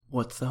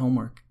What's the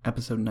Homework,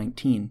 Episode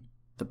 19,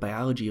 The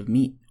Biology of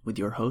Meat, with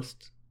your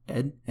hosts,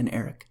 Ed and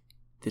Eric.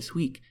 This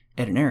week,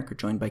 Ed and Eric are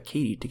joined by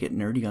Katie to get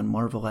nerdy on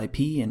Marvel IP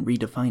and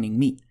redefining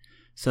meat.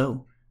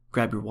 So,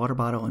 grab your water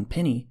bottle and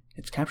penny,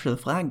 it's Capture the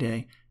Flag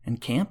Day, and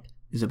camp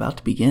is about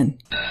to begin.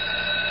 We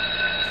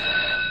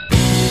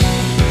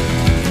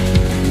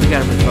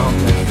gotta resolve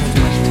that.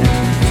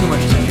 Too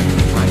much tension for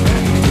the flag day.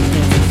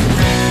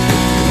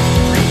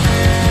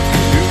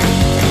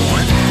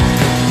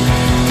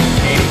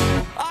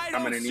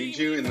 I'm going to need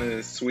you in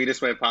the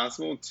sweetest way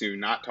possible to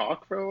not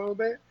talk for a little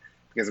bit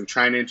because I'm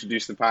trying to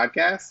introduce the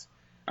podcast.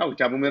 Oh,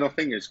 double middle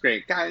fingers.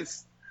 Great.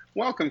 Guys,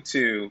 welcome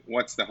to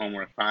What's the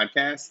Homework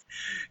podcast,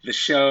 the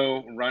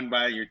show run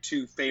by your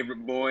two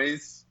favorite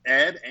boys,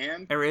 Ed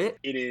and Eric.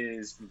 It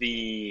is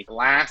the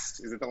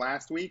last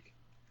week?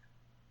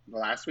 The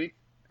last week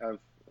of...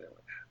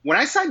 When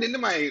I signed into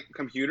my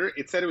computer,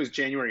 it said it was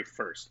January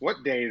 1st.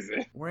 What day is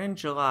it? We're in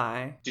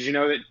July. Did you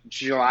know that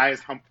July is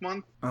hump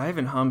month? I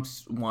haven't humped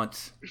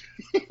once.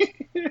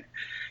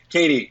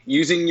 Katie,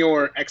 using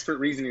your expert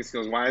reasoning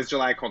skills, why is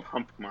July called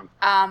hump month?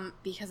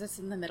 Because it's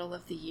in the middle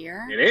of the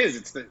year. It is.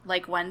 It's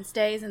like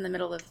Wednesdays in the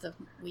middle of the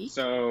week.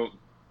 So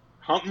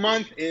hump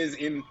month is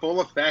in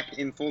full effect,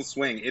 in full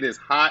swing. It is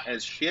hot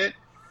as shit.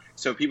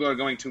 So people are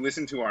going to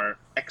listen to our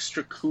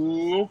extra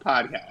cool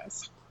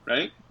podcast,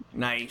 right?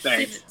 Nice.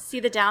 Thanks.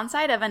 See, the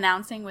downside of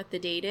announcing what the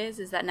date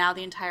is that now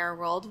the entire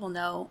world will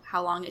know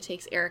how long it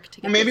takes Eric to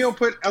get Well, maybe I'll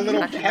put a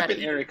little production pep in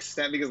ready. Eric's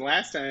step because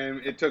last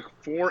time it took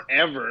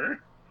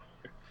forever.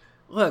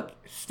 Look,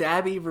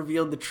 Stabby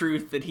revealed the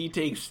truth that he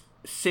takes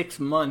 6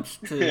 months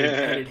to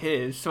edit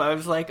his, so I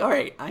was like,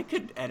 alright, I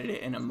could edit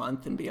it in a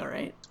month and be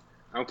alright.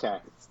 Okay.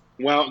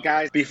 Well,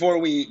 guys, before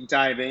we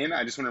dive in,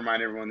 I just want to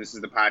remind everyone this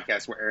is the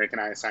podcast where Eric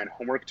and I assign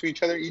homework to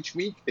each other each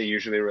week. They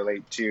usually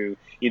relate to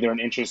either an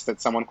interest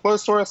that someone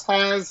close to us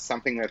has,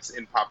 something that's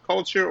in pop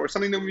culture, or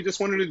something that we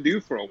just wanted to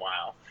do for a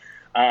while.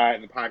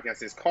 The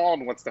podcast is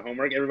called What's the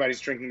Homework?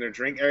 Everybody's drinking their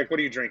drink. Eric, what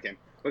are you drinking?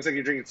 Looks like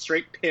you're drinking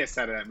straight piss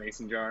out of that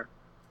mason jar.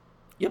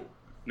 Yep.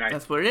 Nice.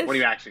 That's what it is. What are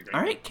you actually drinking?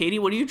 Alright, Katie,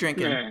 what are you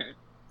drinking?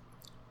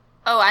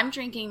 Oh, I'm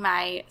drinking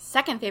my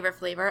second favorite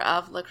flavor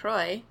of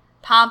LaCroix,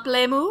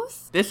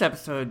 Pamplemousse. This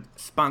episode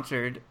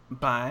sponsored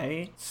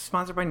by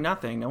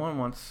nothing. No one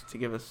wants to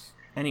give us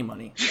any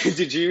money.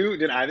 Did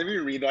either of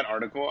you read that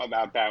article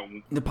about that?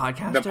 The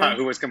podcaster?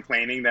 Who was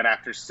complaining that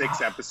after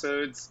 6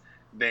 episodes,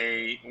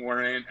 they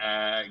weren't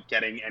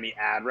getting any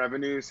ad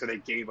revenue, so they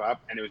gave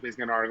up, and it was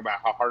basically an article about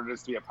how hard it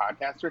is to be a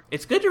podcaster.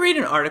 It's good to read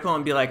an article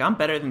and be like, I'm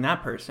better than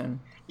that person.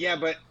 Yeah,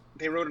 but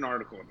they wrote an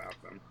article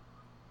about them.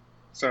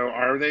 So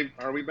are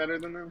we better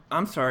than them?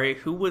 I'm sorry,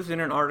 who was in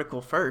an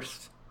article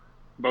first?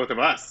 Both of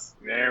us.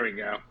 There we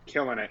go.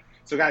 Killing it.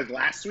 So guys,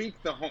 last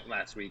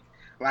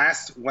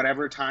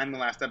whatever time the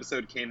last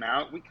episode came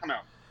out, we come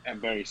out at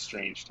very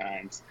strange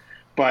times.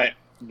 But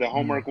the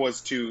homework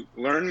was to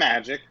learn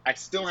magic. I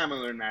still haven't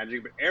learned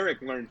magic, but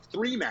Eric learned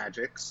 3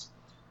 magics.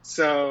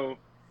 So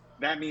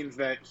that means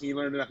that he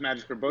learned enough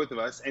magic for both of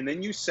us. And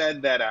then you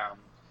said that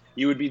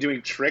you would be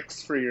doing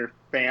tricks for your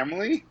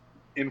family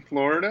in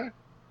Florida.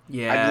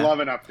 Yeah. I'd love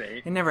an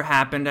update. It never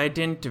happened. I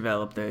didn't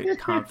develop the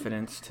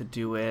confidence to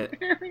do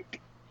it.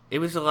 It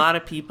was a lot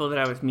of people that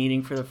I was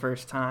meeting for the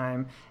first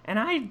time, and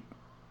I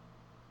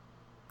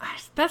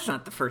that's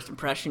not the first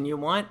impression you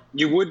want.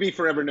 You would be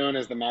forever known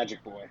as the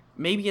magic boy.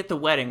 Maybe at the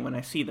wedding when I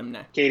see them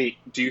next. Katie,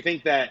 do you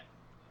think that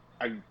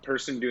a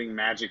person doing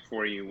magic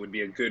for you would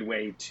be a good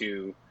way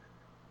to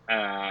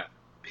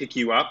pick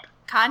you up?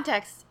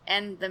 Context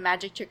and the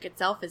magic trick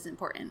itself is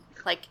important.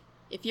 Like,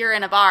 if you're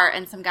in a bar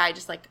and some guy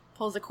just, like,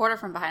 pulls a quarter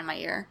from behind my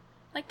ear,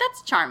 like,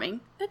 that's charming.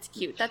 That's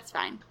cute. That's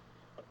fine.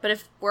 But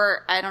if we're,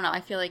 I don't know,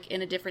 I feel like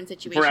in a different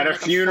situation. We're at a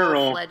like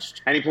funeral,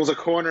 and he pulls a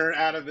quarter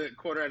out of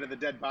the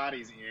dead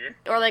body's ear.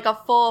 Or like a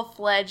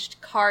full-fledged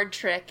card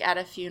trick at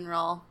a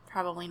funeral.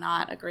 Probably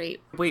not a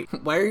great... Wait,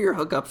 why are your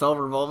hookups all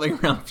revolving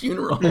around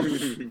funerals?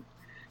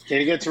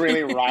 Katie gets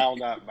really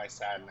riled up by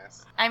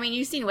sadness. I mean,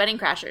 you've seen Wedding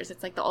Crashers.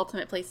 It's like the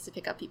ultimate place to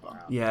pick up people.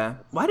 Yeah.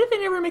 Why did they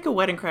never make a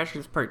Wedding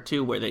Crashers Part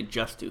 2 where they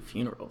just do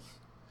funerals?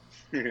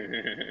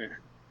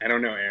 I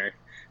don't know, Eric.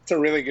 It's a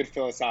really good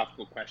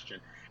philosophical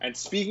question. And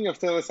speaking of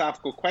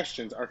philosophical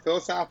questions, our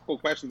philosophical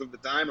questions of the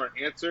time are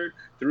answered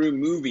through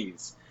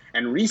movies.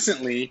 And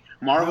recently,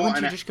 Marvel... Why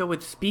don't you just go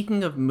with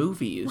speaking of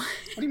movies?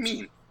 What do you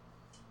mean?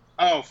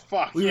 Oh,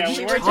 fuck. We were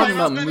we were talking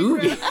about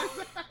movies.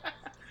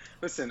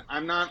 Listen,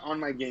 I'm not on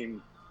my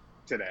game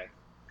today.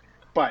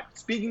 But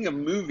speaking of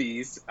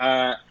movies,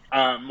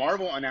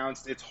 Marvel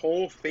announced its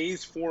whole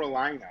Phase 4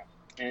 lineup.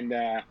 And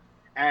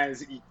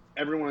as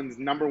everyone's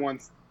number one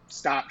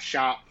stop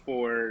shop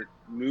for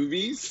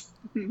movies,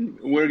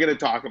 we're going to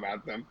talk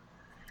about them.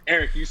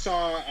 Eric, you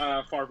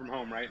saw Far From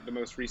Home, right? The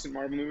most recent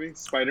Marvel movie?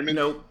 Spider-Man?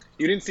 Nope.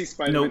 You didn't see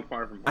Spider-Man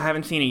Far From Home? I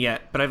haven't seen it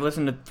yet, but I've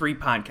listened to 3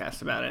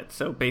 podcasts about it,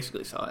 so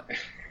basically saw it.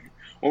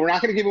 Well, we're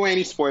not going to give away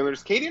any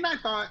spoilers. Katie and I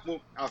thought,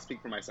 well, I'll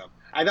speak for myself.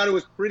 I thought it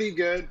was pretty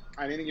good.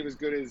 I didn't think it was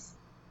good as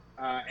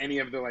any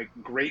of the, like,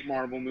 great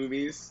Marvel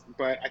movies,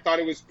 but I thought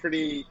it was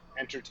pretty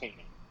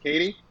entertaining.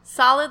 Katie?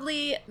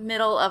 Solidly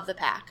middle of the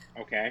pack.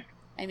 Okay.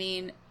 I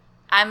mean,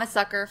 I'm a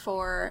sucker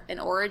for an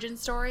origin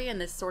story,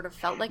 and this sort of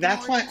felt like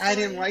That's an origin why I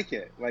story. didn't like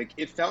it. Like,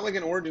 it felt like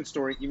an origin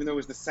story, even though it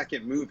was the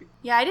second movie.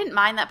 Yeah, I didn't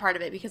mind that part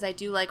of it because I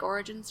do like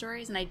origin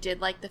stories, and I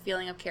did like the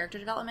feeling of character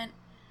development.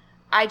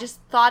 I just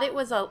thought it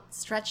was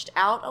stretched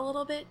out a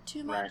little bit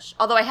too much. Right.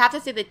 Although I have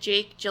to say that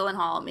Jake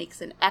Gyllenhaal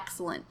makes an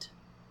excellent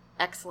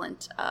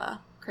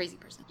crazy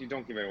person. You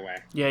don't give it away.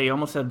 Yeah, you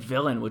almost said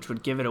villain, which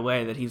would give it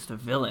away that he's the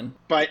villain.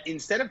 But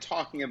instead of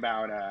talking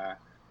about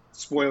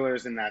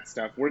spoilers and that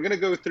stuff, we're going to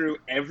go through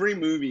every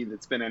movie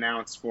that's been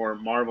announced for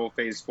Marvel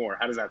Phase 4.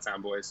 How does that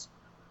sound, boys?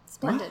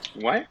 Splendid.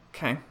 What?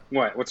 Okay.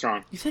 What? What's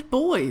wrong? You said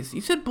boys.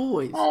 You said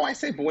boys. Oh, I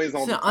say boys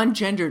all It's the an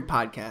time. ungendered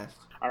podcast.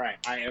 All right,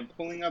 I am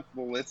pulling up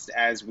the list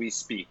as we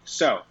speak.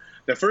 So,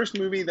 the first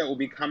movie that will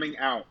be coming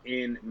out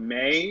in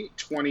May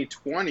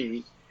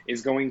 2020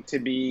 is going to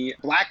be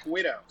Black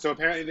Widow. So,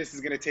 apparently this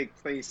is going to take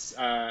place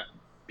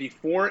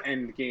before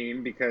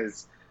Endgame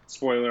because,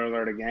 spoiler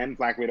alert again,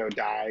 Black Widow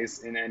dies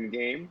in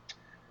Endgame.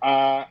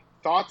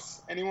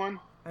 Thoughts, anyone?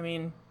 I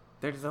mean,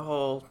 there's the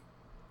whole,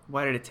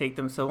 why did it take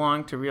them so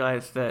long to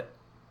realize that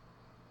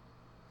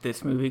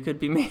this movie could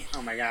be made?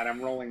 Oh my god,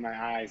 I'm rolling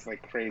my eyes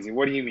like crazy.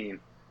 What do you mean?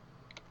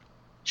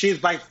 She is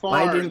by far.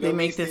 Why didn't they the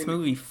make least this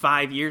movie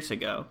 5 years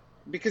ago?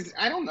 Because,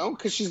 I don't know,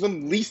 because she's the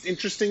least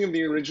interesting of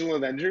the original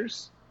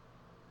Avengers.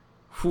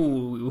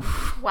 Ooh.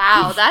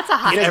 Wow, that's a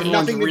hot It has take.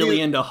 Everyone's nothing to really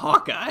do- into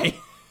Hawkeye.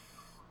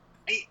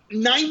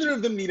 Neither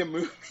of them need a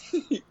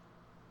movie.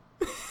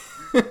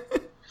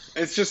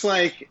 It's just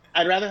like,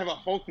 I'd rather have a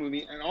Hulk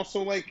movie, and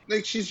also like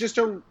she's just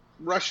a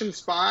Russian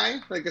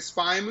spy, like a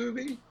spy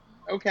movie.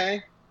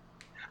 Okay.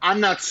 I'm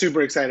not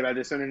super excited about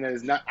this one, and that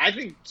is not. I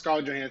think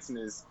Scarlett Johansson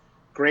is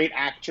great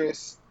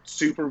actress,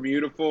 super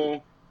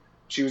beautiful.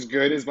 She was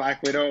good as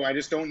Black Widow. I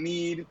just don't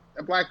need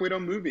a Black Widow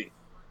movie.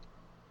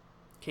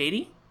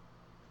 Katie?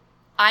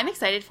 I'm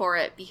excited for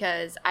it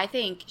because I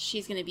think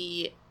she's going to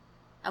be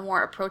a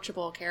more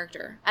approachable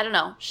character. I don't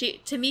know.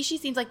 To me, she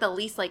seems like the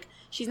least, like,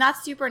 she's not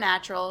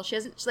supernatural. She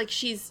doesn't, like,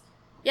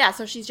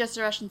 so she's just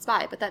a Russian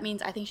spy, but that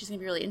means I think she's going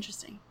to be really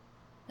interesting.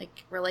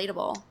 Like,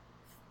 relatable.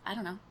 I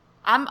don't know.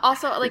 I'm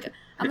also, like,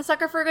 I'm a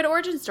sucker for a good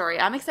origin story.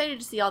 I'm excited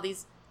to see all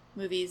these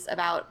movies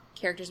about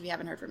characters we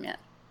haven't heard from yet.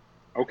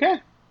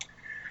 Okay.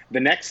 The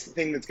next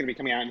thing that's going to be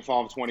coming out in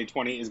fall of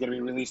 2020 is going to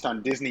be released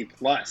on Disney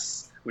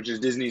Plus, which is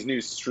Disney's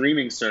new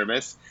streaming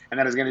service, and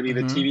that is going to be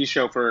the TV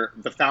show for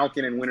The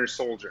Falcon and Winter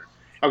Soldier.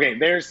 Okay,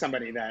 there's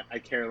somebody that I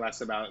care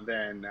less about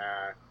than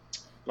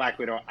Black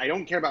Widow. I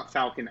don't care about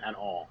Falcon at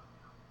all.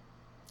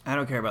 I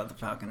don't care about the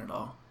Falcon at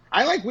all.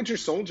 I like Winter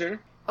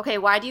Soldier. Okay,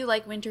 why do you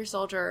like Winter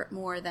Soldier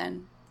more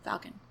than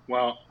Falcon?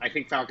 Well, I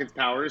think Falcon's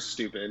power is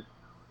stupid.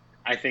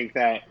 I think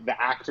that the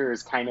actor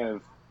is kind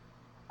of...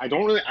 I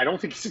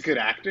don't think he's a good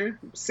actor.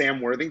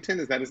 Sam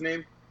Worthington, is that his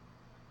name?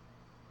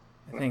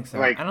 I think so.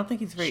 Like, I don't think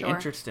he's very Sure.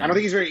 interesting. I don't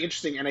think he's very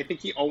interesting, and I think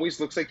he always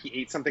looks like he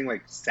ate something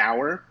like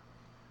sour.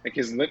 Like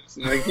his lips,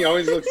 like he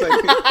always looks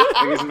like,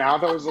 like his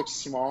mouth always looks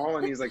small,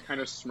 and he's like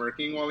kind of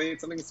smirking while he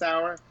eats something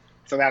sour.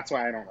 So that's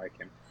why I don't like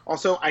him.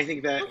 Also, I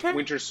think that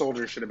Winter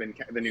Soldier should have been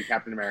the new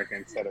Captain America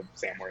instead of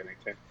Sam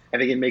Worthington. I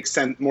think it makes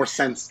more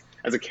sense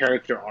as a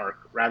character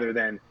arc rather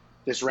than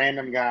this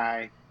random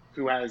guy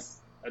who has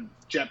a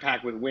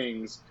jetpack with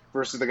wings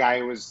versus the guy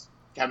who was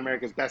Captain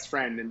America's best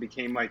friend and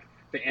became like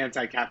the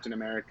anti-Captain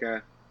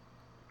America.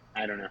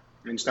 I don't know.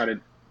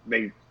 And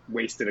they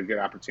wasted a good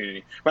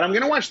opportunity. But I'm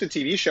gonna watch the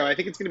TV show. I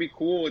think it's gonna be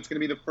cool. It's gonna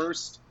be the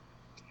first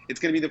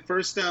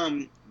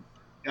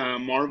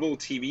Marvel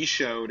TV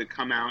show to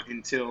come out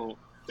until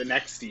the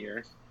next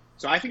year.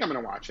 So I think I'm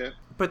gonna watch it.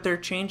 But they're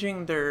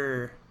changing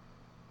their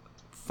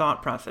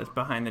thought process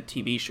behind the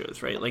TV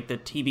shows, right? Like the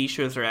TV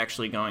shows are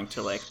actually going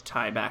to like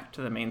tie back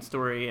to the main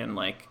story and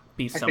like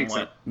be think so.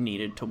 somewhat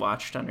needed to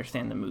watch to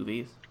understand the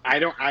movies. I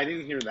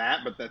didn't hear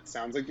that, but that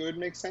sounds like it would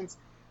make sense.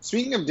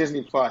 Speaking of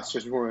Disney Plus,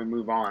 just before we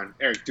move on,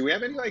 Eric, do we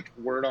have any like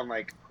word on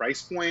like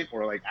price point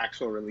or like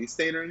actual release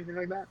date or anything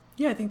like that?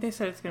 Yeah, I think they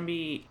said it's going to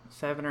be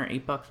 $7 or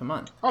 $8 a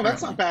month. Oh,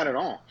 that's currently. not bad at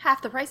all.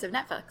 Half the price of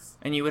Netflix.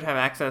 And you would have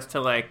access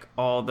to like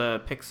all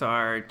the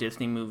Pixar,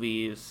 Disney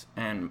movies,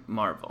 and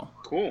Marvel.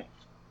 Cool.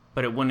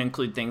 But it wouldn't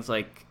include things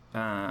like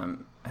I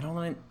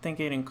don't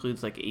think it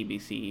includes like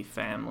ABC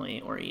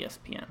Family or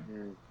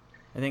ESPN.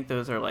 I think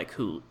those are like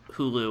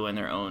Hulu and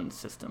their own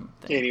system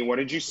thing. Katie, what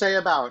did you say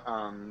about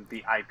the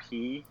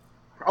IP?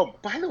 Oh,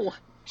 by the way,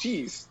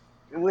 geez,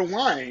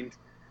 rewind.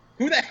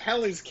 Who the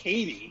hell is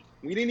Katie?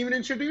 We didn't even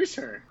introduce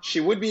her.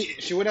 She would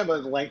have a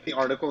lengthy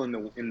article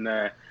in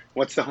the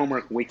What's the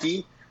Homework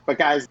Wiki. But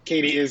guys,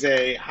 Katie is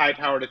a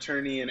high-powered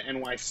attorney in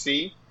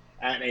NYC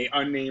at a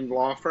unnamed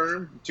law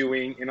firm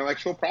doing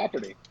intellectual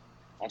property.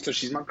 Also,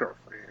 she's my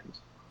girlfriend.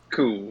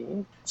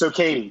 Cool. So,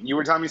 Katie, you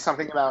were telling me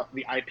something about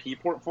the IP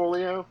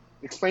portfolio.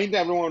 Explain to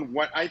everyone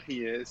what IP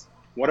is,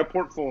 what a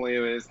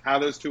portfolio is, how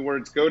those two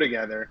words go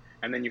together,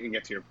 and then you can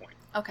get to your point.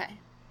 Okay.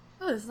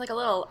 Oh, this is like a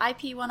little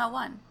IP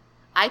 101.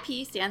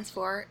 IP stands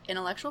for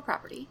intellectual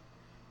property,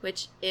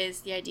 which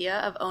is the idea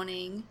of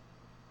owning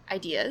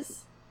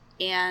ideas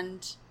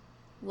and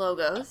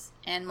logos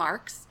and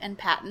marks and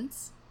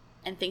patents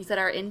and things that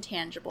are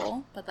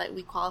intangible, but that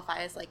we qualify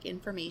as like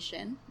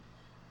information.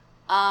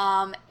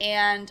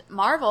 And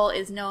Marvel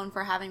is known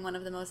for having one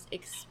of the most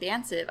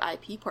expansive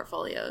IP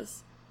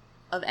portfolios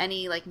of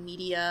any like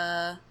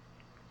media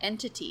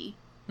entity,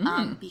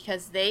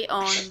 because they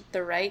own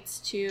the rights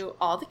to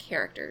all the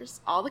characters,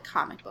 all the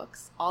comic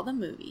books, all the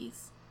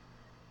movies.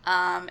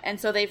 And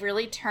so they've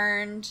really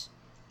turned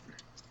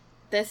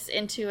this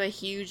into a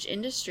huge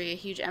industry, a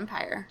huge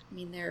empire. I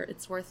mean,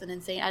 it's worth an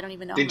insane, I don't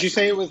even know. Did you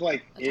say it was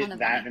like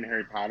that and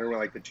Harry Potter were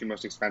like the two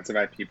most expensive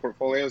IP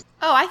portfolios?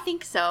 Oh, I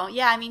think so.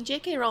 Yeah, I mean,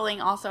 J.K. Rowling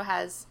also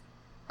has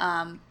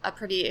a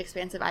pretty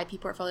expansive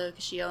IP portfolio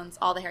because she owns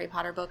all the Harry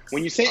Potter books.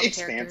 When you say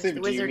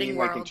expansive, do you mean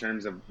like in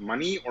terms of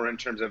money or in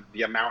terms of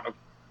the amount of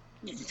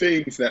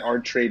things that are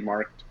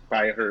trademarked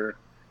by her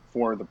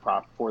for the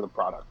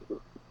product?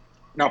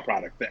 Not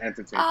product, the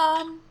entity.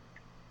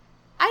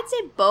 I'd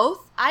say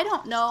both. I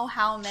don't know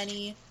how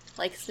many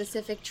like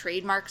specific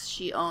trademarks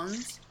she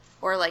owns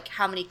or like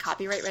how many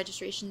copyright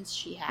registrations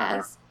she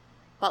has,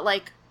 but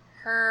like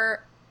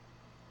her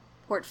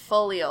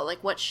portfolio,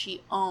 like what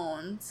she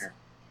owns,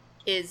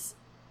 is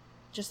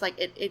just like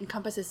it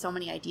encompasses so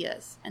many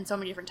ideas and so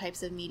many different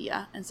types of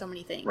media and so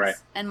many things. Right.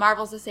 And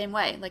Marvel's the same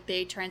way. Like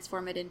they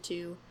transform it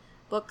into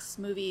books,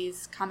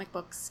 movies, comic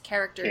books,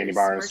 characters, candy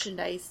bars,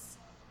 merchandise.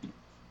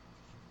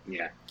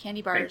 Yeah.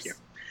 Candy bars. Thank you.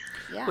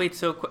 Yeah. Wait,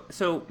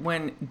 so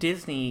when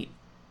Disney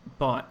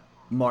bought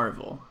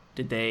Marvel,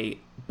 did they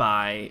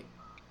buy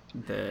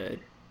the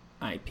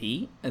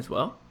IP as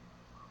well?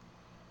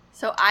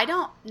 So I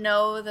don't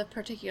know the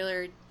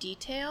particular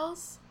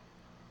details,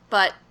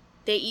 but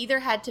they either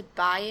had to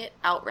buy it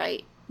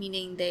outright,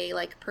 meaning they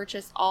like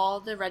purchased all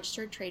the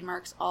registered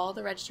trademarks, all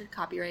the registered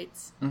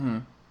copyrights,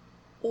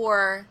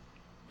 or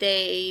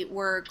they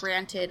were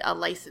granted a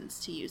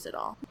license to use it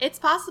all. It's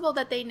possible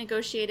that they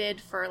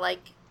negotiated for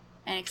like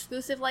an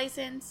exclusive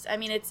license. I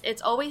mean,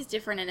 it's always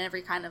different in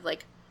every kind of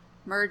like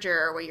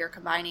merger where you're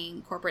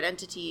combining corporate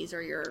entities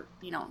or you're,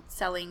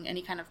 selling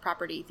any kind of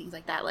property, things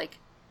like that. Like,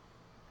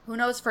 who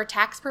knows, for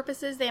tax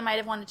purposes, they might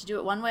have wanted to do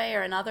it one way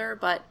or another,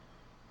 but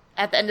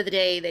at the end of the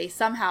day, they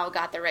somehow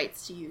got the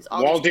rights to use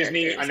all Walt these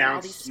Disney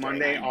announced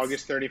Monday, storylines.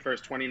 August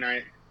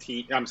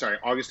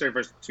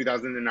 31st,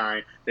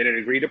 2009, that it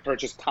agreed to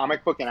purchase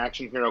comic book and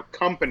action hero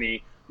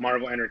company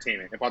Marvel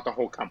Entertainment. It bought the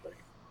whole company.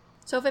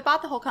 So if it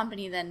bought the whole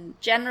company, then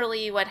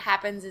generally what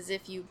happens is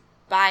if you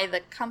buy the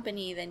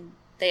company, then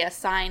they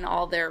assign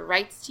all their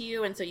rights to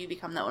you, and so you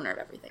become the owner of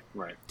everything.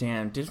 Right.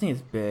 Damn, Disney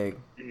is big.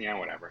 Yeah,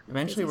 whatever.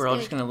 Eventually, we're all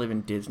just going to live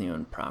in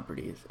Disney-owned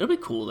properties. It'll be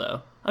cool,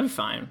 though. I'll be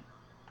fine.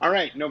 All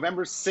right,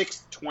 November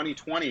 6th,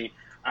 2020.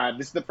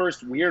 This is the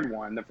first weird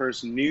one, the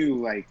first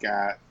new,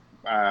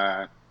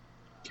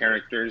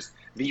 characters.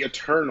 The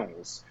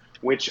Eternals,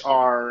 which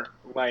are,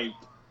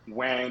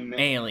 when...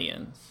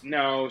 aliens.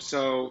 No,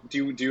 so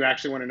do you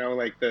actually want to know,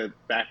 the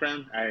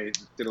background? I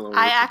did a little...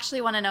 I actually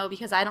want to know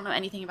because I don't know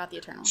anything about the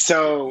Eternals.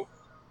 So...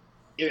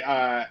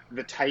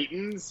 the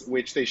Titans,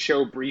 which they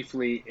show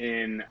briefly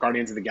in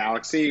Guardians of the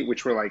Galaxy,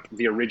 which were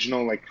the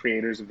original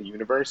creators of the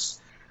universe,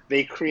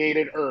 they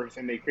created Earth,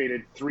 and they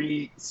created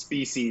 3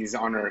 species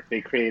on Earth.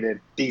 They created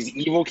these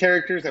evil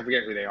characters, I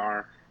forget who they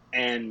are,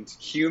 and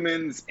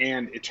humans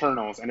and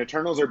Eternals. And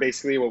Eternals are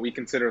basically what we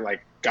consider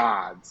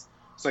gods.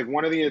 So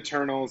one of the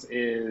Eternals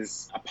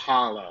is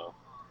Apollo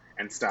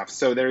and stuff.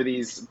 So they're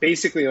these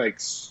basically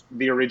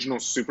the original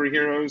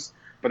superheroes,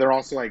 but they're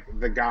also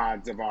the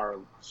gods of our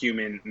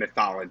human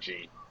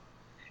mythology.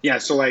 Yeah,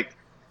 so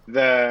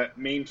the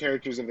main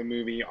characters of the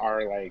movie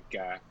are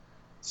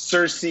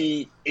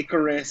Cersei,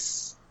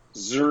 Icarus,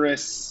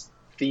 Zurus,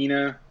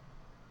 Athena.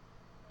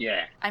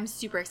 Yeah. I'm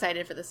super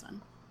excited for this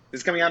one.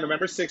 This is coming out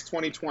November 6,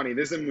 2020.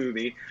 This is a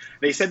movie.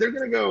 They said they're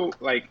going to go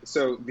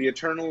so the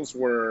Eternals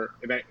were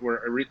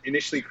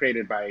initially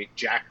created by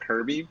Jack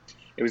Kirby.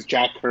 It was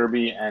Jack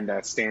Kirby and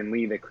Stan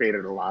Lee that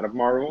created a lot of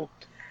Marvel.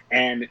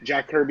 And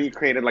Jack Kirby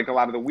created a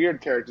lot of the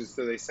weird characters,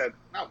 so they said,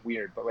 not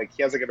weird, but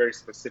he has a very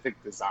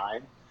specific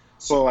design.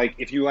 So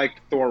if you like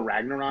Thor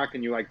Ragnarok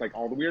and you like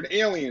all the weird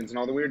aliens and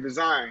all the weird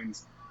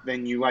designs,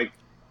 then you like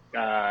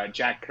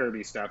Jack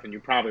Kirby stuff, and you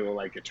probably will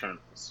like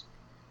Eternals.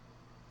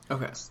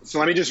 Okay. So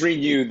let me just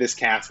read you this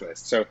cast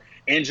list. So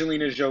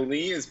Angelina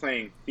Jolie is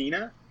playing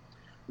Athena.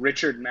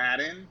 Richard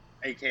Madden,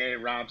 a.k.a.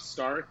 Robb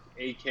Stark,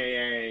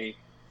 a.k.a.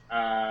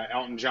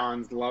 Elton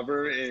John's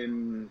lover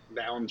in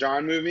the Elton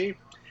John movie,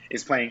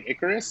 is playing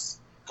Icarus.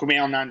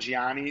 Kumail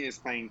Nanjiani is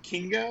playing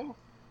Kingo.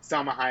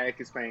 Salma Hayek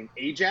is playing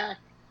Ajax.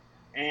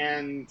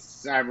 And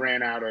I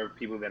ran out of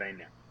people that I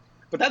know.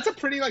 But that's a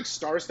pretty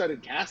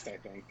star-studded cast, I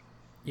think.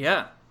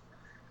 Yeah.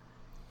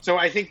 So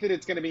I think that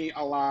it's going to be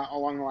a lot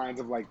along the lines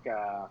of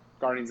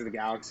Guardians of the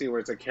Galaxy, where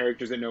it's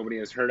characters that nobody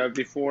has heard of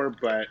before,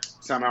 but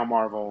somehow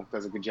Marvel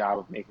does a good job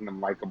of making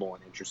them likable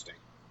and interesting.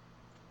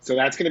 So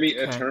that's going to be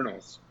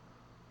Eternals.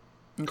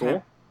 Okay.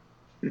 Cool?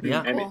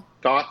 Yeah. Any Cool.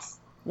 thoughts?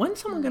 When's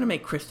someone going to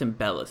make Kristen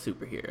Bell a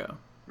superhero?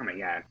 Oh my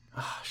god.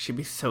 Oh, she'd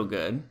be so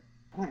good.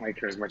 I don't like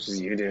her as much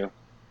as you do.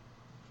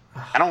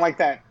 I don't like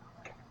that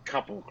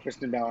couple,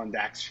 Kristen Bell and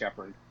Dax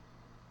Shepard.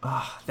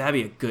 Oh, that'd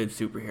be a good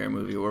superhero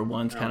movie where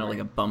one's kind of like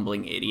a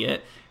bumbling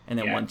idiot and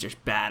then one's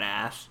just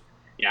badass.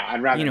 Yeah,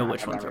 I'd rather. You know not.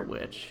 which ones are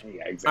which.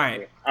 Yeah,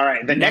 exactly. All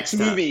right. The next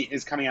movie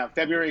is coming out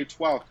February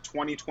 12th,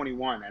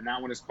 2021, and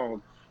that one is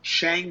called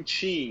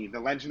Shang-Chi, The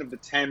Legend of the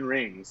Ten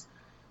Rings.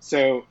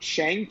 So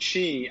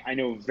Shang-Chi, I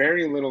know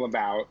very little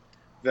about.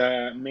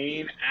 The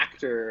main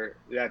actor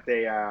that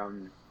they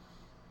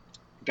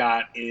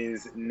got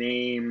is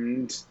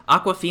named...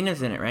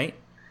 Awkwafina's in it, right?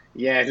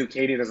 Yeah, who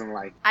Katie doesn't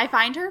like. I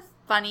find her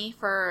funny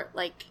for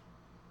like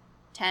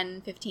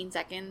 10, 15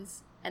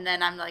 seconds, and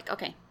then I'm like,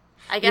 okay.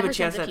 I get her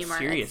sense of humor. But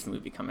she has that serious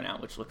movie coming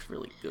out, which looks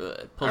really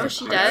good. Oh,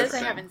 she does? I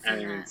haven't seen that. I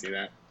didn't see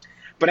that.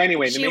 But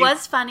anyway, she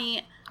was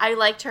funny. I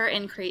liked her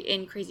in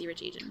Crazy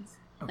Rich Asians.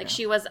 Okay. Like,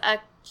 she was a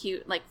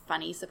cute, like,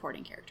 funny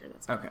supporting character.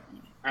 That's okay.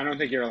 Anyway. I don't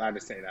think you're allowed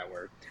to say that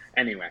word.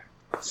 Anyway,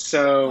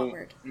 so... What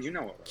word? You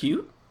know what word.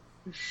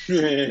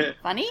 Cute?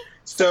 Funny?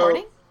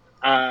 So,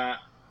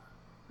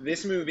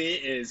 this movie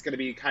is going to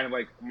be kind of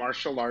like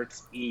martial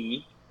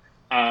arts-y.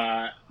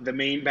 The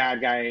main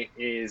bad guy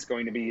is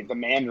going to be the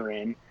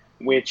Mandarin,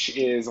 which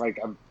is like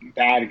a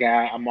bad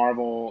guy, a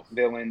Marvel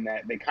villain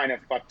that they kind of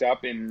fucked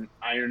up in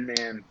Iron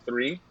Man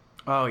 3.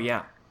 Oh,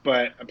 yeah.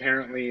 But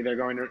apparently they're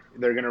going to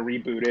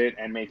reboot it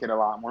and make it a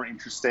lot more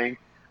interesting.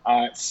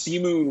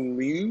 Simu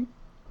Liu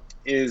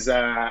is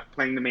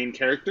playing the main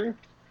character.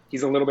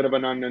 He's a little bit of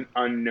an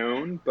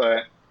unknown,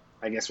 but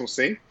I guess we'll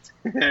see.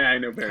 I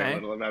know very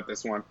little about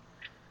this one.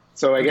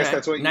 So I guess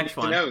that's what you need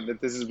to know,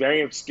 that this is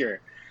very obscure.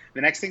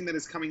 The next thing that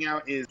is coming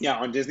out is,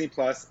 on Disney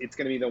Plus, it's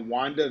going to be the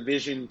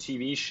WandaVision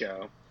TV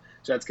show.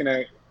 So that's going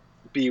to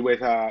be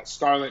with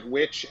Scarlet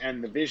Witch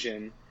and the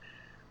Vision.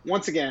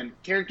 Once again,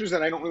 characters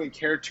that I don't really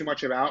care too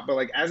much about, but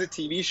like as a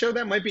TV show,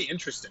 that might be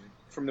interesting.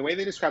 From the way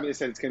they described it, they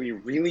said it's going to be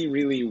really,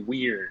 really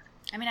weird.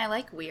 I mean, I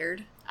like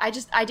weird. I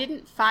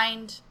didn't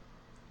find...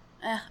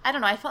 I don't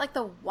know. I felt like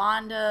the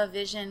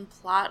WandaVision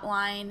plot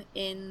line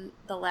in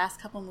the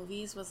last couple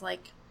movies was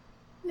like,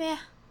 meh.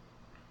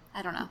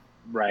 I don't know.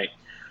 Right.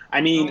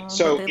 I mean,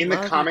 so in the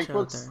comic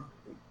books,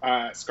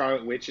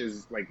 Scarlet Witch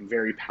is like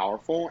very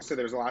powerful. So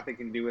there's a lot they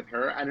can do with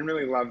her. I didn't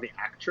really love the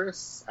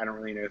actress. I don't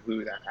really know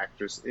who that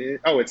actress is.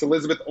 Oh, it's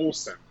Elizabeth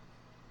Olsen.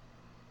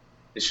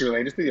 Is she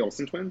related to the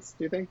Olsen twins,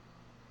 do you think?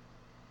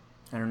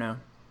 I don't know.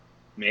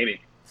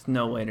 Maybe. There's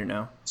no way to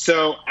know.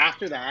 So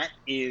after that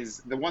is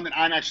the one that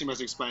I'm actually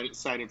most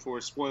excited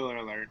for, spoiler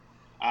alert,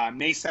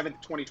 May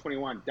 7th,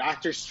 2021,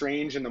 Doctor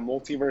Strange and the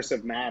Multiverse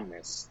of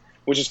Madness,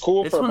 which is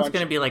cool. This one's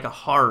going to be like a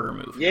horror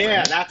movie. Yeah,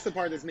 right? That's the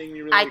part that's making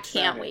me really excited.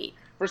 I can't wait.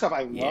 First off,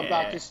 I love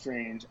Doctor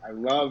Strange. I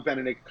love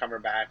Benedict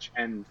Cumberbatch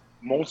and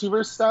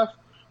multiverse stuff,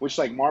 which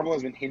like Marvel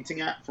has been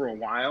hinting at for a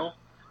while.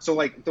 So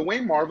like the way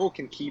Marvel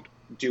can keep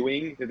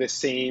doing the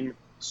same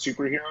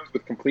superheroes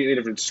with completely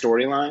different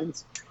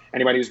storylines,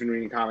 anybody who's been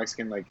reading comics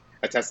can like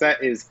attest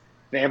that, is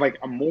they have like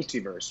a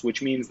multiverse,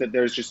 which means that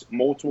there's just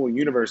multiple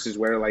universes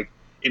where like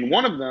in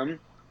one of them,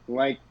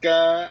 like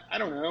I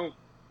don't know,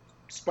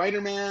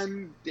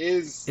 Spider-Man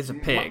is a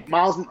pig.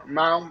 Miles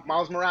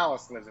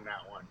Morales lives in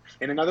that one.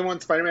 In another one,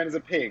 Spider-Man is a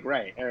pig.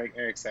 Right,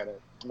 Eric said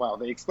it. Well,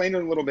 they explained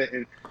it a little bit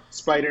in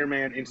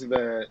Spider-Man Into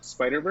the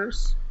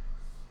Spider-Verse,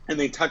 and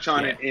they touch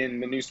on it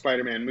in the new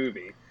Spider-Man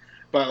movie.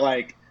 But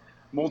like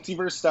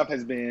multiverse stuff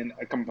has been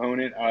a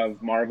component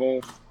of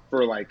Marvel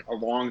for like a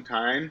long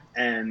time,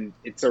 and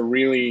it's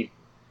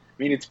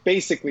it's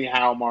basically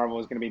how Marvel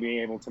is going to be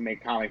able to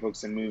make comic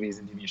books and movies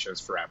and TV shows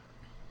forever.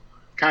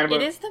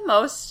 It is the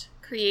most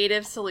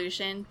creative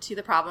solution to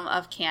the problem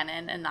of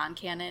canon and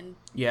non-canon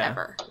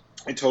ever.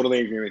 I totally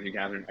agree with you,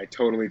 Catherine. I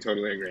totally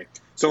agree.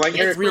 So like,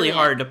 it's really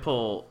hard to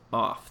pull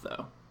off,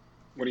 though.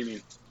 What do you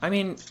mean? I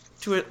mean,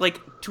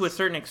 to a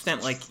certain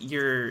extent, like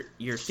your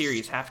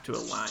theories have to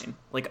align.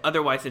 Like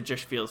otherwise, it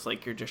just feels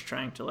like you're just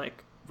trying to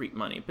like reap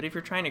money. But if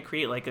you're trying to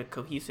create like a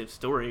cohesive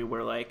story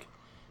where like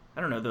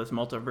I don't know, those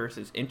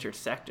multiverses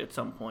intersect at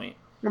some point.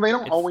 No, they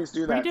don't always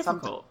do that.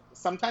 Difficult.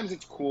 Sometimes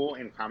it's cool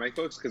in comic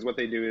books because what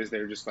they do is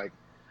they're just like,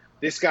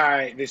 this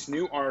guy, this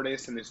new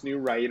artist, and this new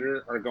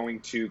writer are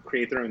going to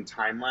create their own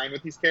timeline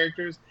with these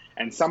characters,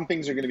 and some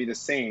things are going to be the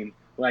same.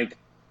 Like,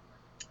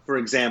 for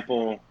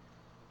example,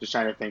 just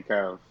trying to think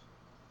of,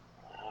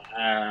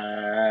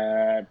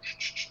 I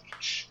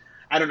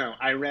don't know.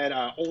 I read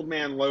Old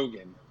Man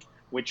Logan,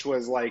 which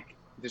was like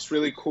this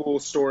really cool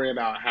story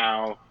about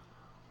how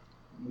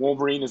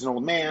Wolverine is an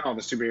old man, all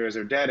the superheroes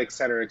are dead, et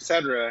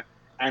cetera,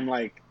 and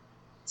like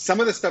some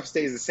of the stuff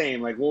stays the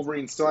same. Like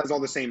Wolverine still has all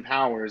the same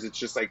powers. It's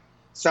just like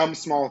some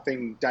small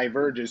thing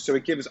diverges. So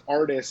it gives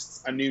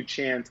artists a new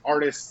chance,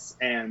 artists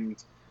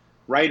and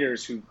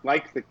writers who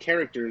like the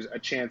characters a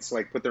chance to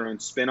like put their own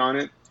spin on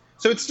it.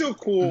 So it's still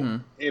cool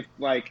if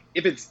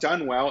it's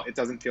done well, it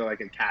doesn't feel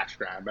like a cash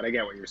grab, but I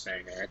get what you're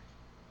saying, Eric.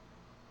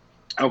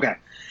 Okay.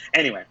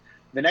 Anyway,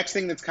 the next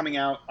thing that's coming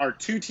out are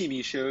 2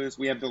 TV shows.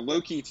 We have the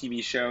Loki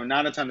TV show.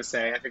 Not a ton to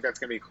say. I think that's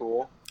going to be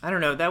cool. I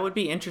don't know. That would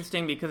be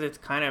interesting because it's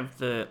kind of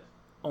the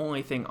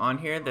only thing on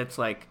here that's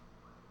like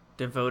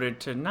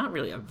devoted to not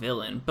really a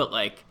villain, but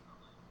like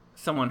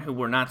someone who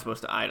we're not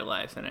supposed to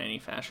idolize in any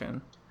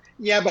fashion.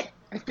 Yeah, but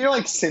I feel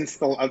like since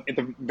at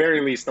the very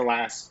least, the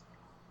last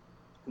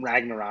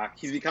Ragnarok,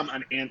 he's become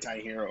an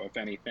anti-hero, if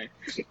anything.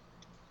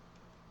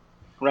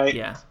 Right?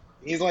 Yeah.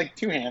 He's like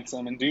too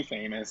handsome and too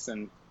famous,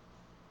 and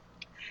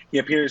he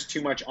appears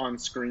too much on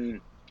screen.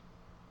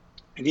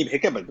 I keep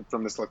hiccuping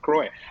from this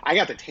LaCroix. I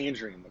got the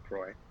Tangerine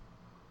LaCroix,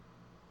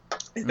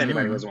 if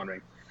anybody was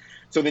wondering.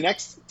 So the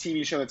next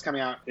TV show that's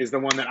coming out is the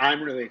one that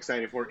I'm really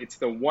excited for. It's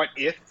the What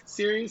If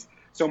series.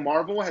 So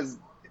Marvel has,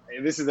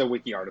 this is a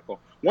wiki article.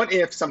 What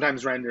If,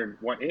 sometimes rendered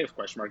What If,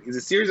 is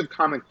a series of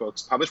comic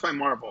books published by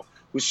Marvel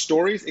whose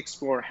stories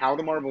explore how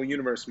the Marvel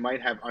Universe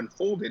might have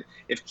unfolded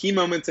if key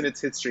moments in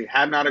its history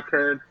had not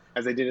occurred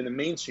as they did in the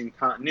mainstream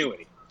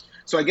continuity.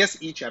 So I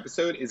guess each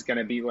episode is going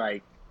to be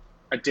like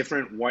a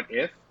different What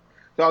If.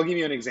 So I'll give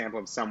you an example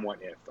of some What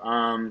If.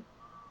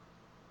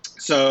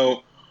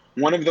 So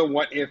one of the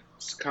What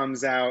Ifs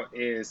comes out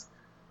is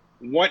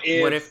What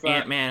if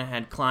Ant-Man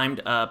had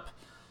climbed up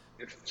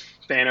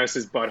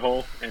Thanos'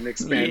 butthole and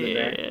expanded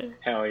there?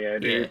 Hell yeah,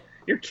 dude. Yeah.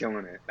 You're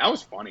killing it. That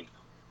was funny.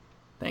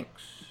 Thanks.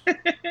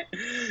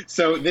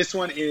 So this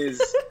one is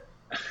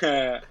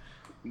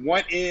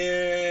what if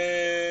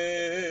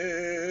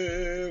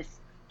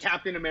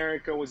Captain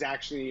America was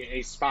actually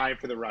a spy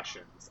for the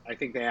Russians? I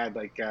think they had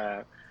like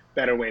a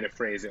better way to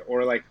phrase it.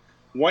 Or like,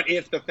 what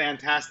if the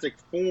Fantastic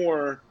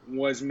Four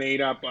was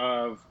made up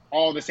of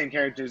all the same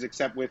characters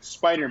except with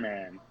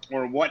Spider-Man?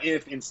 Or what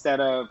if instead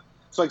of...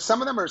 So like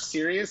some of them are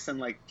serious and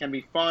like can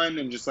be fun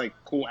and just like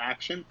cool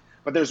action.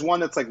 But there's one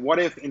that's like, what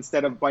if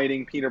instead of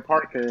biting Peter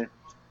Parker,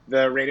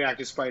 the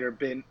radioactive spider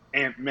bit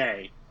Aunt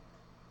May?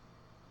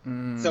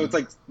 So it's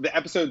like the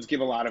episodes give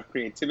a lot of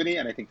creativity,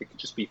 and I think they could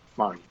just be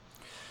fun.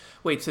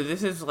 Wait, so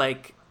this is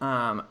like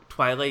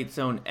Twilight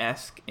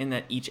Zone-esque in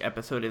that each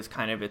episode is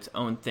kind of its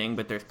own thing,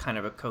 but there's kind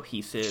of a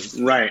cohesive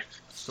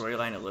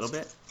storyline a little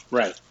bit?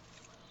 Right.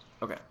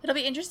 Okay. It'll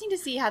be interesting to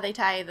see how they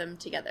tie them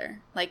together.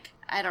 Like,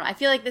 I don't know. I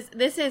feel like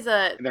this is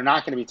a... They're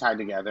not going to be tied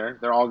together.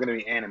 They're all going to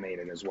be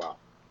animated as well.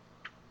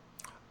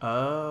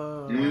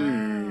 Oh.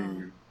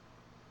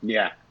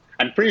 Yeah.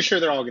 I'm pretty sure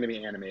they're all going to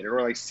be animated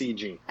or like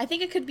CG. I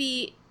think it could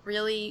be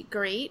really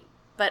great,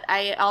 but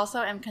I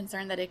also am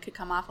concerned that it could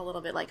come off a little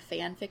bit like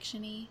fan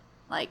fiction-y.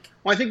 Like,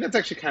 well, I think that's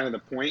actually kind of the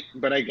point,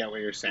 but I get what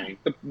you're saying.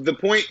 The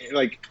point,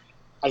 like,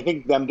 I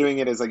think them doing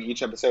it as like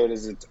each episode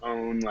is its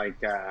own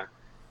like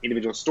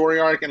individual story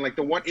arc, and like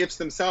the What Ifs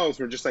themselves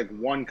were just like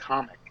one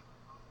comic.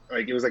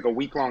 Like it was like a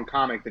week-long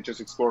comic that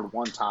just explored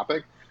one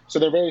topic. So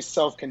they're very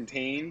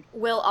self-contained.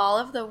 Will all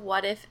of the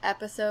What If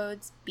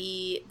episodes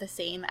be the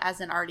same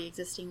as an already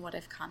existing What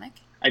If comic?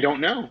 I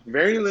don't know.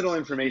 Very little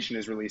information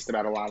is released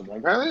about a lot of them.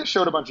 Apparently they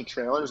showed a bunch of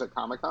trailers at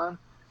Comic-Con,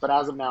 but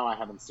as of now I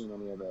haven't seen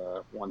any of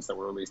the ones that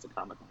were released at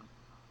Comic-Con.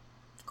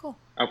 Cool.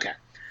 Okay.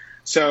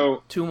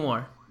 So... 2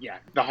 more. Yeah.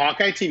 The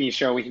Hawkeye TV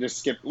show, we can just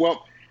skip...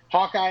 Well,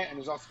 Hawkeye, and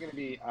there's also going to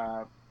be...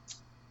 I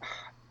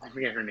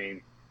forget her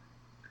name.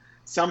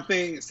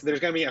 Something... So there's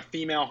going to be a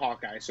female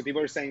Hawkeye. So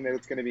people are saying that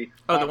it's going to be...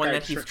 Oh, the one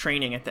that he's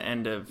training at the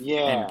end of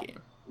Endgame.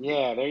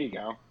 Yeah, there you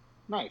go.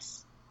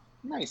 Nice.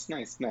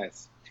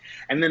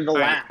 And then the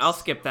last... Right, I'll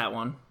skip that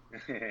one.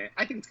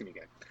 I think it's going to be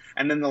good.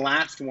 And then the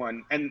last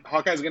one... And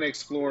Hawkeye's going to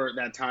explore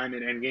that time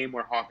in Endgame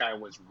where Hawkeye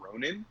was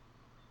Ronin,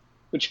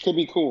 which could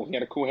be cool. He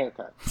had a cool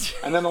haircut.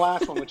 And then the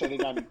last one, which I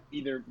think I'm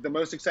either the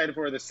most excited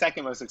for or the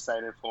second most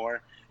excited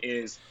for,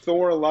 is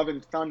Thor: Love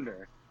and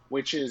Thunder,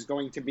 which is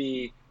going to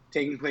be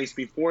taking place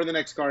before the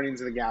next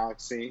Guardians of the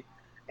Galaxy,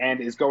 and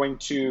is going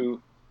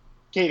to...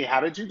 Katie,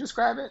 how did you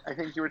describe it? I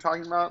think you were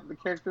talking about the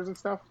characters and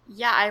stuff.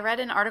 Yeah, I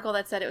read an article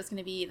that said it was going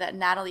to be that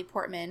Natalie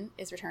Portman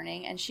is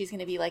returning, and she's going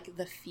to be like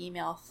the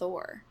female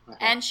Thor.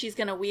 And she's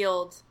going to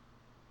wield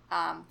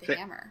the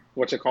hammer.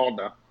 What's it called,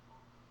 though?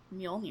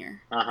 Mjolnir.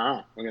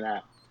 Look at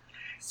that.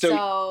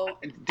 So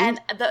and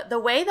the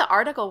way the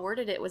article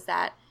worded it was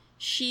that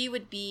she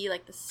would be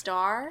like the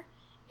star,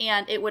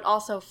 and it would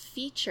also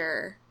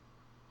feature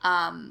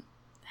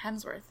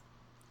Hemsworth.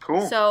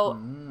 Cool. So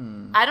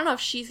I don't know if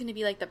she's going to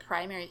be like the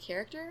primary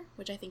character,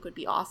 which I think would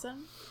be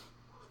awesome,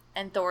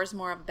 and Thor's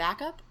more of a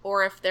backup,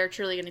 or if they're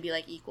truly going to be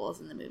like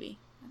equals in the movie.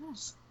 I don't know.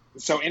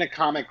 So in a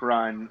comic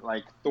run,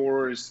 like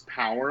Thor's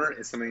power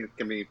is something that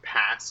can be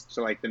passed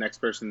to like the next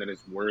person that is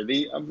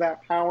worthy of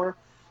that power.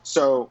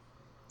 So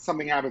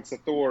something happens to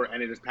Thor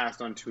and it is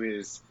passed on to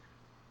his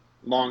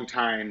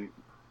longtime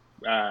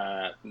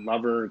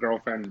lover,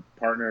 girlfriend,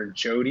 partner,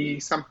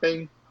 Jodie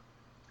something.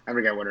 I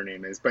forget what her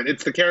name is, but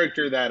it's the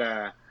character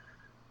that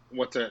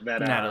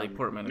Natalie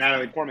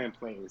Portman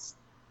plays.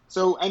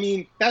 So I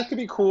mean that could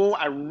be cool.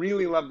 I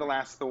really love the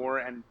last Thor,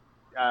 and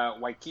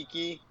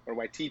Waititi,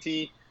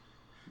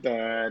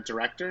 the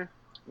director.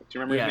 Do you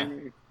remember his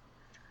name?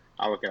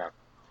 I'll look it up.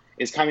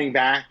 Is coming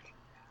back,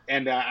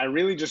 and I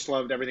really just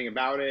loved everything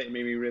about it. It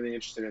made me really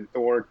interested in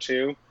Thor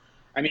too.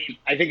 I mean,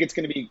 I think it's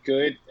going to be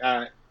good.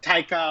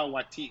 Taika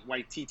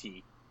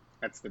Waititi,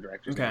 that's the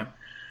director's name.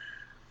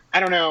 I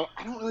don't know.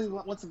 I don't really.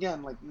 Once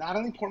again, like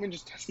Natalie Portman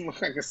just doesn't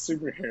look like a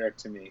superhero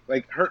to me.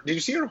 Like her. Did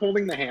you see her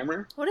holding the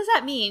hammer? What does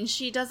that mean?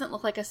 She doesn't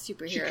look like a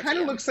superhero. She kind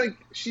of looks like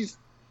she's.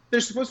 They're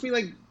supposed to be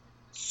like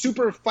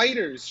super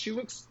fighters. She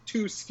looks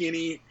too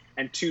skinny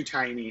and too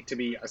tiny to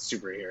be a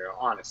superhero,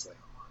 honestly.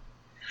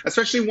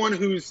 Especially one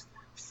whose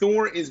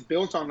Thor is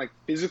built on like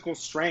physical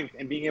strength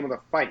and being able to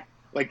fight.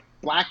 Like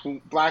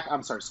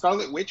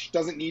Scarlet Witch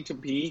doesn't need to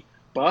be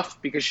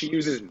buff because she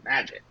uses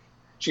magic.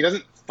 She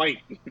doesn't fight.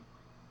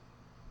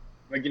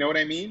 Like, you know what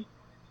I mean?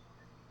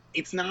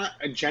 It's not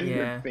a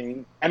gender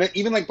thing. And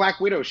even like Black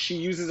Widow, she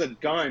uses a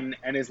gun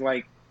and is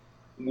like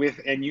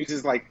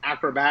uses like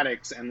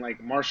acrobatics and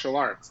like martial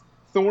arts.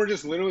 Thor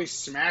just literally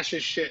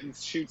smashes shit and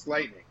shoots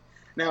lightning.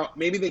 Now,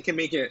 maybe they can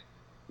make it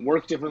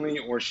work differently,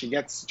 or she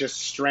gets just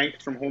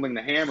strength from holding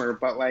the hammer,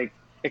 but like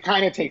it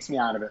kind of takes me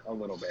out of it a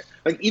little bit.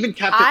 Like even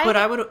Captain... But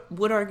I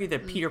would argue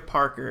that Peter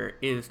Parker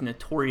is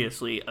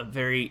notoriously a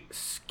very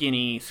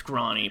skinny,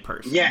 scrawny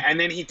person. Yeah, and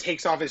then he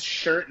takes off his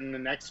shirt in the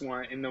next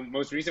one, in the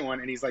most recent one,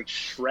 and he's like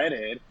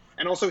shredded.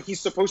 And also, he's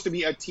supposed to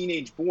be a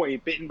teenage boy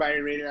bitten by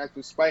a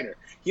radioactive spider.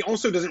 He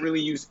also doesn't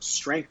really use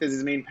strength as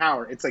his main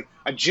power. It's like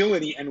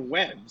agility and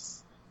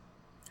webs.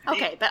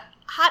 Okay, but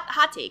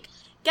hot take.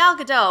 Gal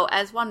Gadot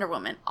as Wonder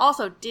Woman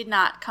also did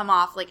not come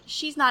off like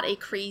she's not a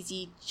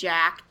crazy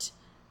jacked,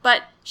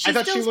 but she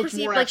still is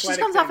perceived like she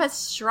comes off as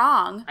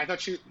strong. I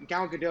thought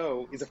Gal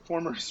Gadot is a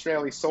former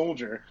Israeli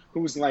soldier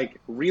who's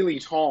like really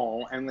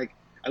tall, and like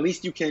at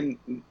least you can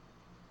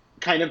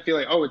kind of feel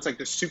like, oh, it's like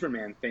the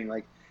Superman thing.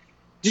 Like,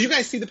 did you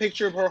guys see the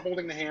picture of her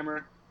holding the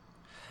hammer?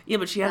 Yeah,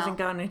 but she hasn't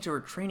gotten into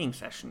her training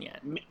session yet.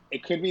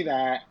 It could be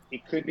that.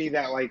 It could be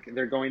that like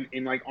they're going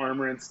in like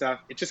armor and stuff.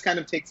 It just kind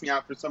of takes me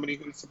out for somebody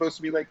who's supposed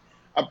to be like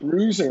a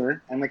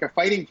bruiser and like a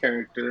fighting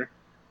character.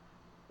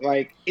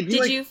 Like,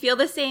 did you feel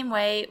the same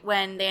way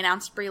when they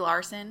announced Brie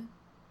Larson?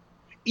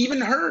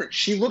 Even her,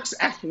 she looks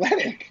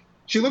athletic.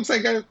 She looks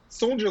like a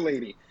soldier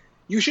lady.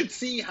 You should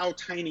see how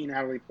tiny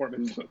Natalie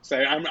Portman looks.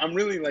 I'm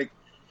really like,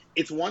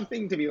 it's one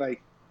thing to be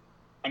like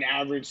an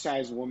average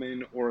sized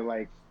woman or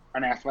like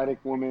an athletic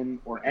woman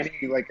or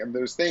any like of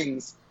those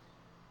things,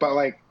 but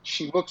like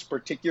she looks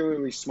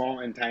particularly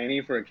small and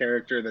tiny for a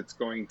character that's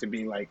going to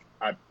be like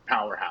a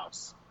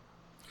powerhouse.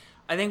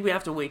 I think we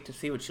have to wait to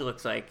see what she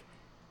looks like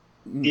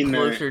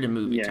closer to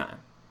movie time.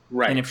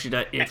 Right. And if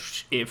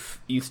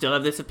you still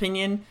have this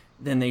opinion,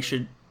 then they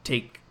should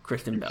take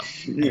Kristen Bell.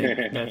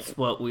 That's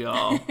what we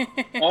all...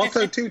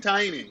 Also too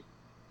tiny.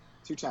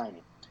 Too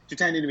tiny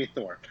to be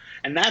Thor.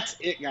 And that's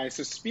it, guys.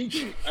 So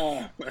speaking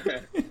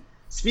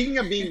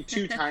of being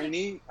too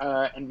tiny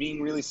and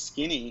being really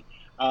skinny,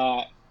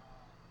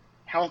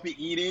 healthy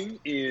eating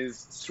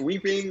is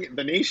sweeping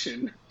the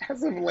nation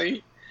as of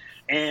late.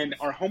 And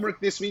our homework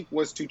this week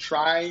was to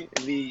try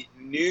the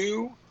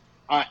new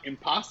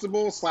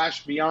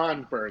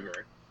Impossible/Beyond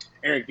Burger.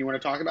 Eric, you want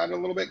to talk about it a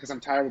little bit? Because I'm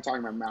tired of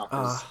talking. My mouth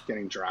is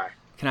getting dry.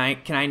 Can I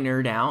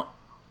nerd out?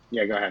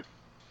 Yeah, go ahead.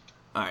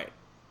 All right.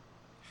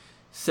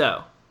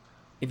 So,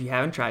 if you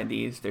haven't tried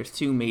these, there's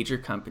two major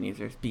companies.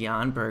 There's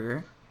Beyond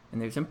Burger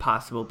and there's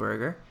Impossible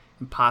Burger.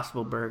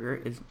 Impossible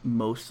Burger is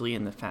mostly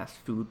in the fast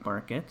food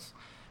markets.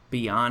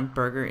 Beyond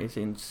Burger is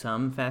in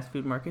some fast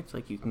food markets.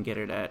 Like you can get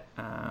it at...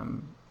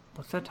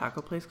 what's that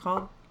taco place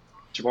called?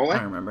 Chipotle? I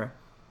don't remember.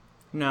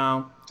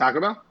 No. Taco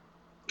Bell?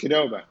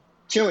 Qdoba.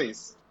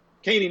 Chili's.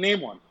 Katie,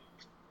 name one.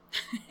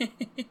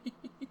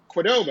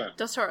 Qdoba.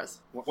 Dos Toros.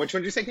 Which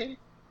one did you say, Katie?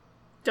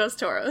 Dos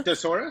Toros.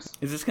 Dos Toros?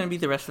 Is this going to be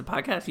the rest of the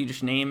podcast? You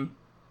just name...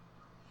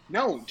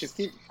 No, just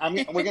keep...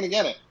 we're going to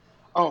get it.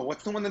 Oh,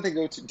 what's the one that they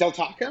go to? Del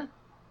Taco?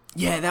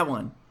 Yeah, that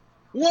one.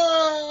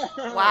 Whoa!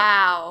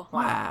 Wow.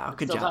 Del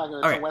Good job. Taco. It's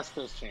All a right. West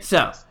Coast chain.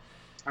 So...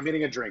 I'm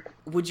getting a drink.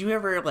 Would you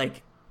ever,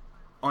 like,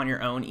 on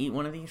your own eat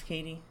one of these,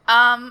 Katie?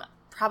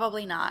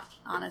 Probably not,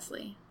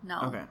 honestly.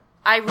 No. Okay.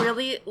 I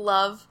really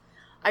love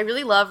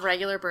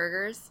regular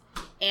burgers,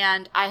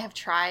 and I have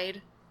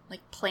tried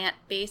like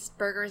plant-based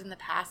burgers in the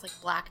past, like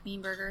black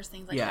bean burgers,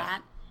 things like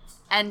that.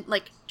 And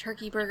like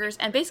turkey burgers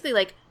and basically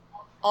like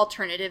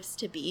alternatives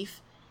to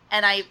beef,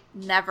 and I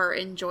never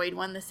enjoyed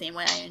one the same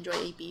way I enjoy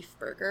a beef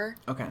burger.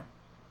 Okay.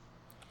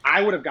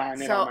 I would have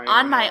gotten it so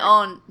on my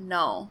own.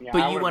 No. Yeah,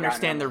 but you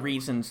understand the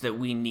reasons that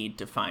we need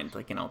to find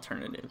like an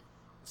alternative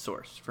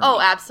source for meat.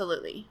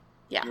 Absolutely.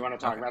 Yeah. You want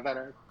to talk about that,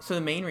 Eric? So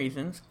the main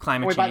reasons,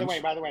 climate change. By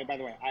the way,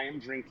 I am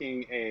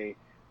drinking a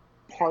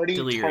Party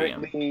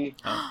Delirium.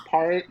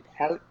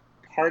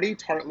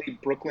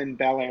 Tartly Brooklyn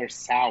Bel Air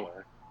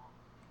Sour.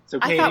 So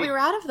I thought we were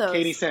out of those.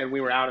 Katie said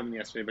we were out of them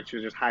yesterday, but she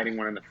was just hiding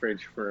one in the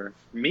fridge for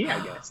me,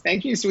 I guess.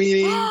 Thank you,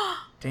 sweetie.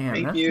 Damn,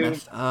 Thank that's you.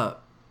 messed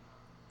up.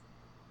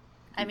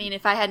 I mean,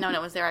 if I had known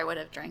it was there, I would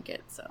have drank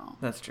it, so.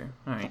 That's true.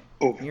 All right.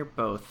 Oh. You're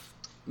both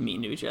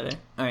mean to each other.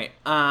 All right.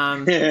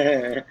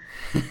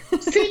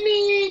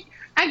 Sydney,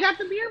 I got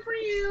the beer for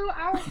you.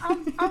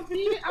 I'll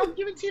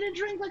give it to you to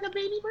drink like a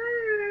baby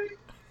bird.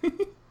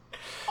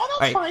 Oh,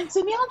 that's fine,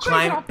 Sydney. I'll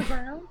drink it off the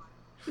ground.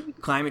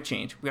 Climate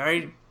change. We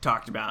already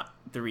talked about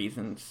the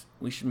reasons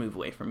we should move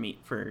away from meat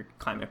for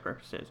climate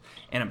purposes.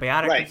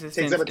 Antibiotic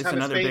resistance is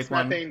another big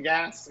one. Methane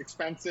gas,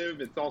 expensive.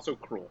 It's also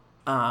cruel.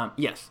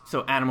 Yes,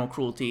 so animal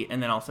cruelty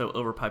and then also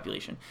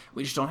overpopulation.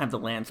 We just don't have the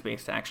land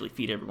space to actually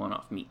feed everyone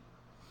off meat.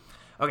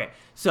 Okay,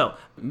 so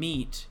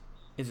meat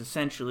is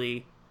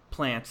essentially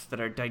plants that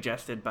are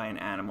digested by an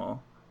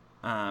animal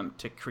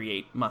to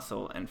create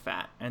muscle and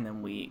fat, and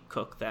then we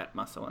cook that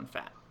muscle and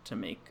fat to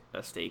make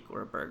a steak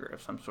or a burger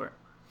of some sort.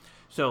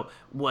 So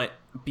what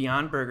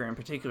Beyond Burger in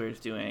particular is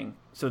doing,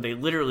 so they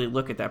literally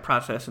look at that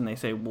process and they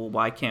say, well,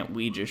 why can't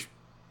we just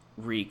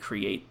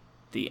recreate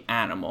the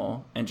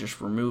animal and just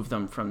remove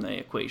them from the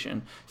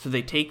equation? So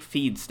they take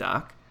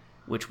feedstock,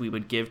 which we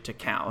would give to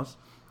cows,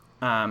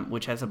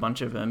 which has a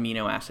bunch of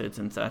amino acids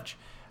and such,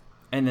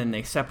 and then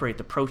they separate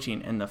the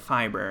protein and the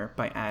fiber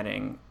by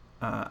adding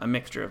a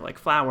mixture of like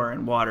flour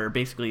and water.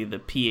 Basically, the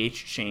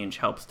pH change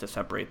helps to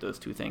separate those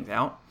two things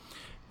out.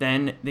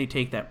 Then they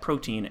take that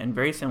protein and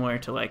very similar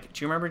to like,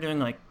 do you remember doing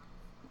like,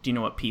 do you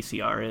know what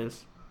PCR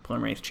is?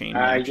 Polymerase chain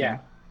reaction?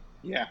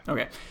 Yeah.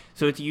 Okay.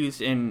 So it's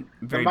used in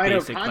very the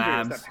basic mitochondria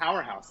labs. is the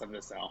powerhouse of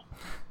the cell.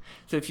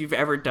 So if you've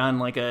ever done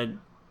like a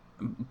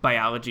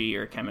biology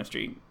or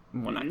chemistry,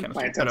 well, not chemistry,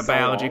 Plants but have a cell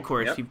biology wall.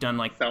 course, Yep. you've done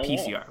like Cell wall.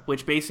 PCR,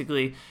 which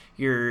basically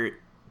you're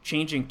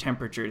changing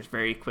temperatures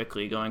very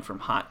quickly, going from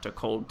hot to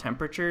cold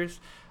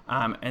temperatures.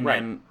 And Right.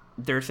 then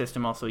their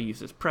system also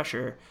uses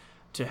pressure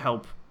to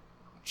help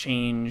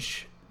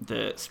change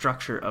the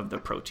structure of the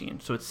protein.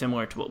 So it's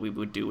similar to what we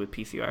would do with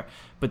PCR,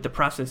 but the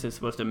process is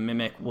supposed to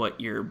mimic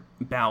what your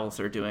bowels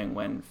are doing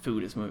when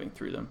food is moving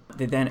through them.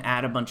 They then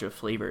add a bunch of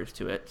flavors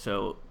to it,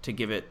 so to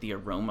give it the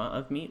aroma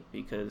of meat,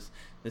 because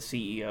the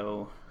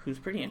CEO, who's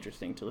pretty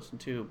interesting to listen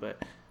to,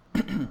 but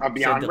A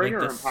Beyond that, Burger like,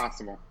 or this-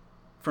 Impossible?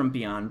 from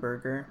Beyond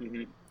Burger.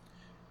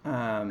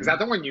 Is that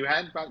the one you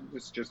had? About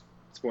just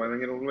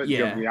spoiling it a little bit.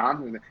 Yeah. Go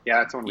Beyond. Yeah,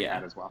 that's the one we Yeah.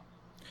 had as well.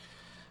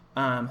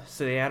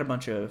 So they add a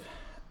bunch of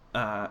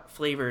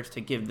flavors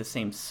to give the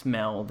same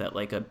smell that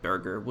like a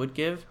burger would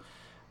give.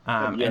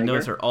 And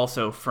those are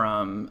also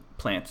from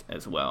plants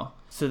as well.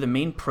 So the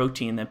main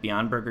protein that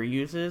Beyond Burger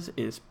uses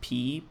is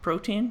pea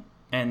protein,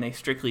 and they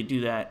strictly do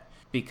that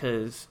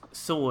because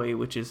soy,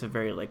 which is a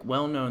very like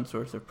well-known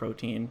source of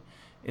protein,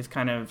 is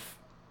kind of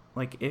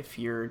like, if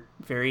you're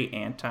very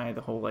anti the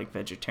whole like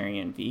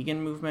vegetarian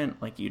vegan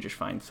movement, like you just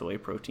find soy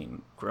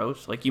protein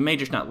gross. Like you may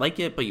just not like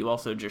it, but you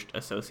also just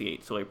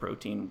associate soy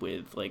protein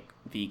with like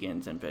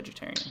vegans and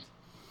vegetarians.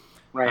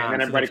 Right, and then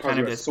So everybody there's calls kind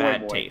you of a this soy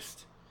bad boy.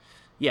 taste.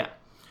 Yeah.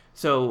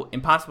 So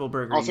Impossible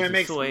Burger Also, it uses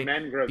makes soy.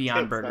 men grow Beyond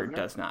tits, Burger doesn't it?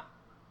 does not.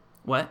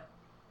 What?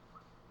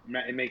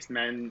 It makes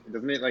men,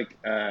 doesn't it,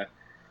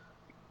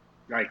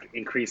 like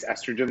increase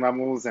estrogen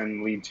levels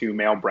and lead to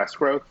male breast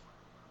growth?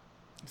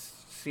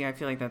 See, I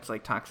feel like that's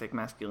like toxic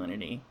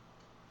masculinity.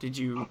 Did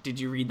you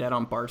read that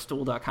on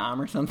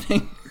Barstool.com or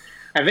something?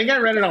 I think I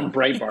read it on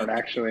Breitbart,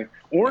 actually.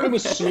 Or it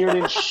was smeared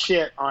in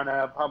shit on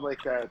a public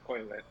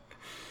toilet.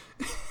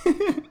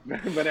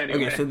 But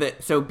anyway. Okay,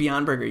 so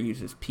Beyond Burger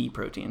uses pea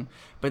protein,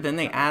 but then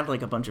they add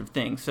like a bunch of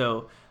things.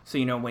 So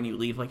you know when you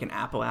leave like an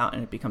apple out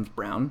and it becomes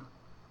brown,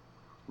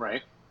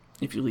 Right.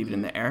 if you leave it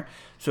in the air.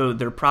 So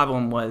their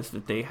problem was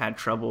that they had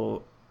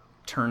trouble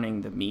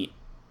turning the meat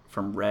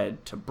from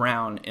red to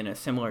brown in a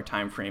similar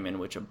time frame in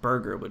which a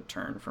burger would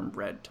turn from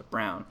red to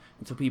brown.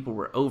 And so people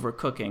were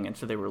overcooking, and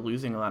so they were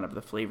losing a lot of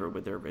the flavor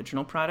with their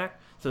original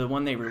product. So the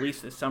one they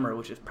released this summer,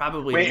 which is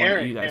probably Wait, the one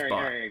Eric, that you guys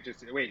bought.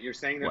 Eric, you're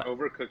saying that What?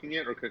 overcooking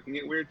it or cooking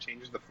it weird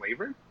changes the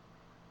flavor?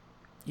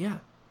 Yeah.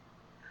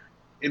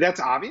 That's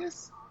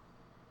obvious?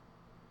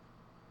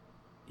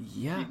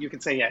 Yeah. You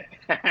can say,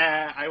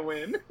 yeah, I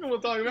win. We'll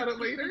talk about it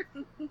later.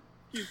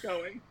 Keep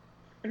going.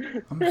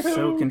 I'm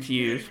so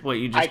confused what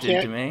you I just did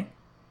to can't- me.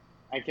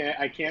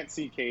 I can't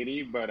see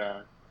Katie,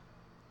 but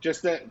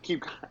just to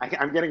keep.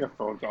 I'm getting a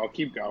phone call.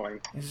 Keep going.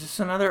 Is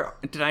this another?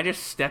 Did I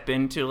just step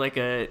into like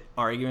a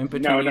argument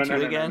between you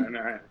two again?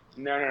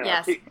 No.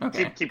 Yes. Keep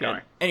Okay, keep good.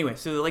 going. Anyway,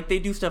 so like they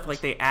do stuff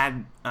like they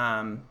add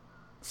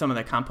some of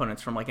the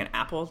components from like an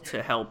apple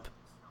to help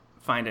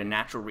find a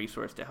natural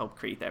resource to help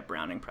create that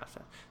browning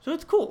process. So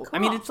it's cool. I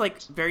mean, Cool. it's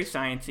like very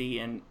sciencey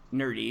and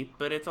nerdy,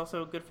 but it's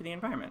also good for the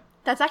environment.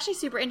 That's actually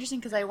super interesting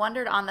because I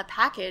wondered on the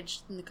package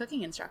in the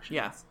cooking instructions.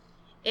 Yeah.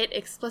 It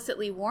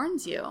explicitly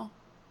warns you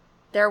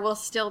there will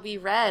still be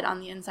red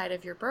on the inside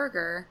of your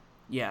burger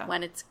Yeah.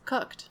 when it's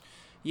cooked.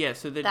 Yeah.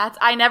 So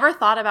I never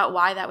thought about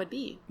why that would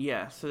be.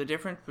 Yeah, so the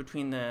difference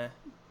between the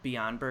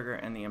Beyond Burger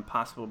and the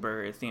Impossible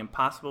Burger is the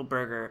Impossible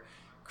Burger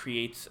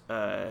creates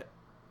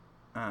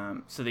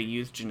so they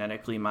use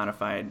genetically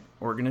modified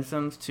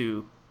organisms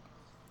to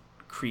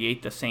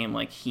create the same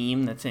like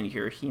heme that's in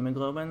your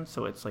hemoglobin.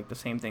 So it's like the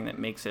same thing that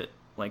makes it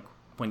like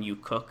when you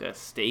cook a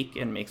steak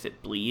and makes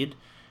it bleed.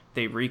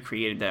 They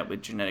recreated that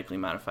with genetically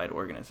modified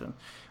organisms.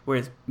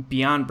 Whereas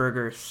Beyond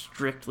Burger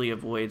strictly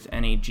avoids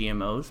any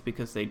GMOs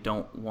because they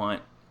don't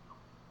want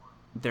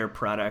their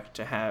product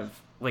to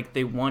have, like,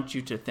 they want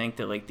you to think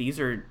that, like, these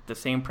are the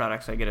same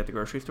products I get at the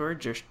grocery store,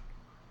 just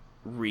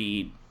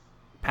repackaged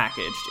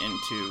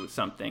into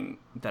something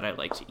that I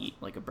like to eat,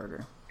 like a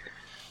burger.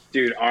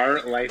 Dude,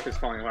 our life is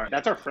falling apart.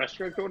 That's our Fresh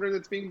Direct order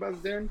that's being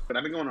buzzed in, but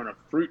I've been going on a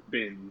fruit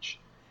binge.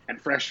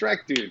 And Fresh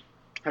Direct, dude,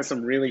 has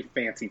some really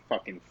fancy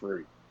fucking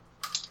fruit.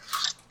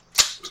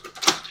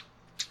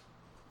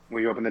 Will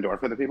you open the door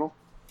for the people?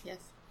 Yes.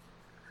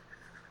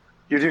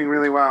 You're doing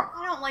really well.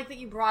 I don't like that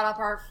you brought up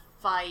our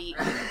fight.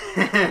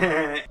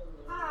 Hi.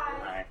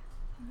 Hi.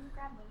 Can you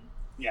grab me?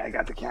 Yeah, I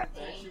got the cat.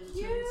 Thank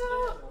you.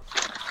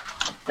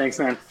 Thanks,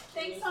 man.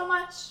 Thanks so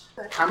much.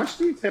 How much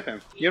do you tip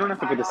him? You don't have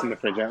to put this in the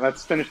fridge yet.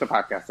 Let's finish the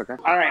podcast, okay?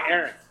 All right,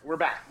 Eric, we're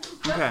back.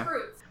 Okay.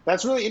 Fruits.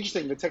 That's really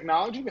interesting. The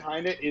technology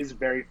behind it is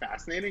very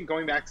fascinating.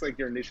 Going back to like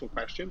your initial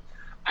question,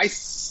 I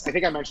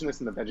think I mentioned this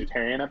in the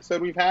vegetarian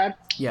episode we've had.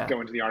 Yeah.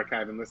 Go into the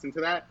archive and listen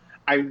to that.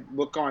 I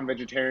look on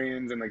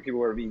vegetarians and like people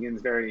who are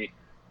vegans very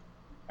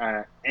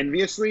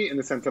enviously, in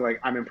the sense that like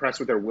I'm impressed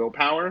with their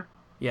willpower.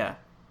 Yeah.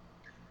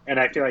 And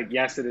I feel like,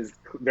 yes, it is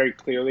very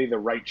clearly the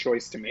right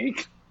choice to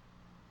make.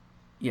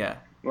 Yeah.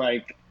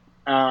 Like,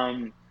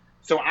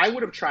 so I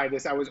would have tried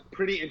this. I was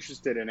pretty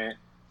interested in it.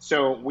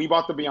 So we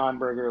bought the Beyond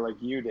Burger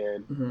like you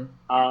did. Mm-hmm.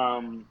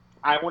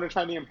 I want to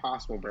try the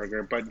Impossible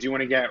Burger, but do you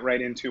want to get right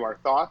into our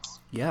thoughts?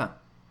 Yeah.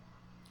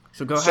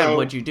 So go ahead.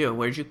 What'd you do?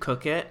 Where'd you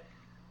cook it?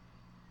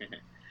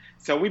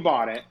 So we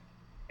bought it,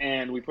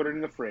 and we put it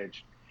in the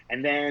fridge,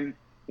 and then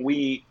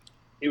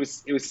it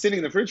was sitting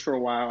in the fridge for a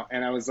while,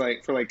 and I was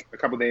like, for like a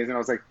couple days, and I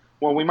was like,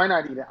 well, we might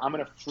not eat it. I'm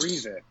gonna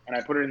freeze it, and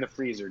I put it in the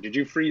freezer. Did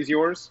you freeze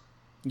yours?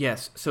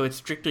 Yes. So it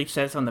strictly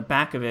says on the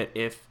back of it,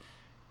 if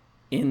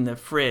in the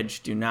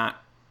fridge, do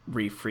not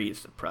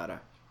refreeze the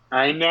product.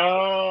 I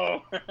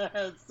know.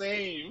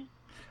 Same.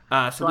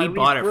 So we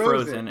bought it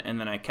frozen, and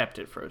then I kept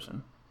it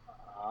frozen.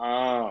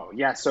 Oh,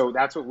 yeah. So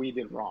that's what we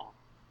did wrong.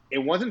 It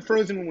wasn't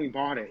frozen when we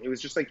bought it. It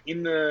was just like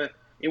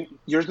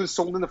yours was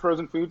sold in the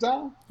frozen foods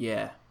aisle?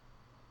 Yeah.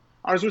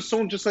 Ours was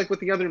sold just like with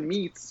the other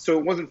meats, so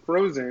it wasn't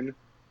frozen.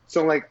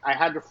 So like I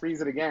had to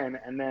freeze it again,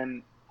 and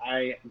then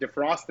I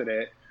defrosted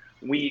it.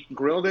 We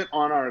grilled it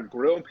on our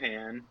grill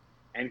pan,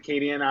 and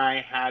Katie and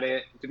I had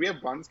it. Did we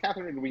have buns,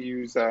 Catherine, or did we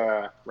use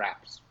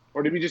wraps?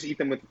 Or did we just eat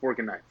them with a fork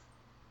and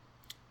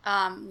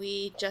knife?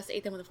 We just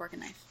ate them with a fork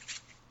and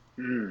knife.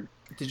 Mm.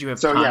 Did you have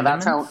so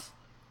condiments? Yeah, that's how.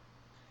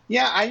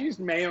 Yeah, I used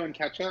mayo and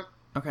ketchup.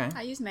 Okay.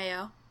 I used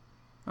mayo.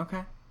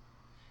 Okay.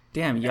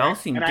 Damn, y'all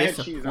seem and I had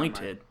cheese on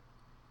disappointed.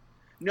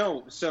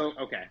 No, so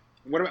okay.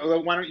 Why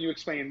don't you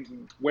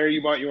explain where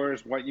you bought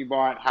yours, what you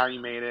bought, how you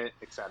made it,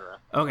 etc.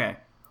 Okay.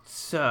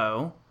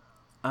 So,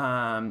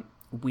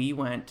 we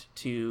went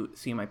to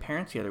see my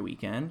parents the other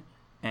weekend,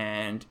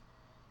 and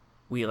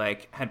we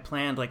had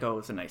planned it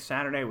was a nice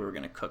Saturday. We were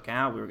gonna cook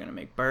out. We were gonna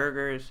make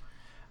burgers,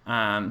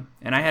 and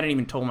I hadn't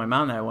even told my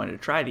mom that I wanted to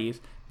try these,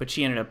 but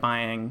she ended up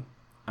buying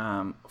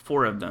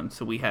 4 of them.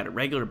 So we had a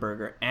regular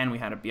burger and we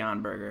had a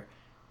Beyond Burger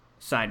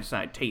side to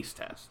side taste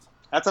test.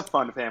 That's a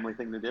fun family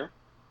thing to do.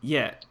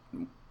 Yeah.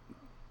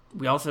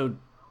 We also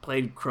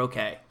played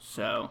croquet,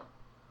 so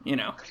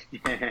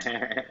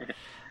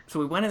So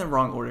we went in the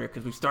wrong order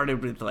because we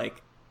started with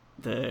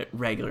the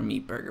regular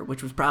meat burger,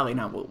 which was probably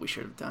not what we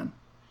should have done.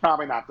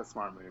 Probably not the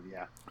smart move,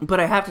 yeah. But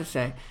I have to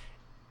say,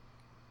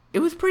 it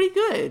was pretty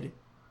good.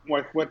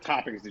 What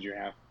toppings did you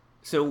have?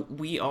 So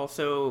we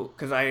also,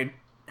 because I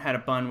had a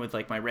bun with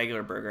my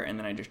regular burger, and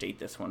then I just ate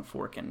this one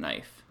fork and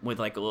knife with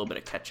a little bit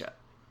of ketchup.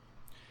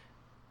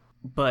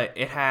 But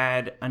it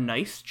had a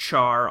nice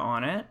char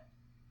on it,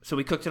 so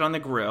we cooked it on the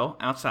grill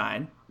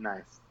outside.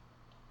 Nice.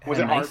 Was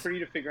it hard for you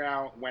to figure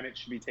out when it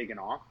should be taken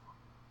off?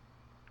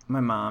 My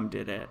mom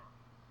did it.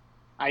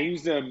 I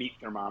used a meat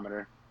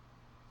thermometer.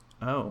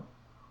 Oh.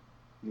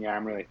 Yeah,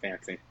 I'm really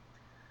fancy.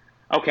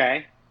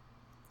 Okay.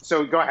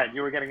 So go ahead.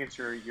 You were getting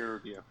into your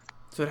review.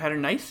 So it had a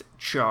nice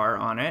char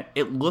on it.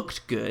 It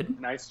looked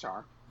good. Nice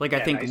char. I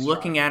think nice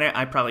looking char. At it,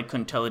 I probably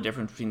couldn't tell the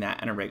difference between that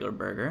and a regular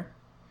burger.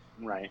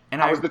 Right.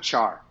 And how was the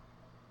char?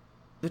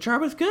 The char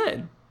was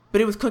good. But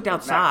it was cooked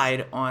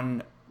outside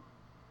on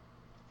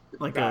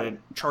a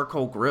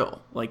charcoal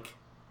grill.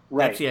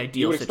 Right. That's the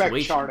ideal situation. You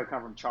would expect char to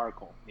come from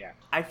charcoal, yeah.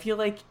 I feel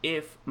like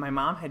if my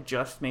mom had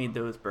just made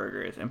those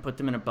burgers and put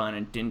them in a bun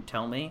and didn't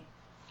tell me,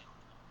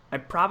 I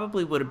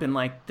probably would have been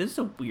like, this is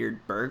a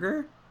weird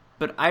burger.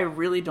 But I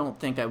really don't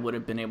think I would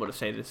have been able to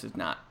say this is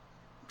not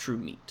true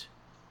meat.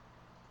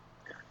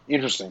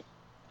 Interesting.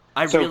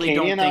 I really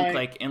don't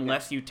think,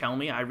 unless you tell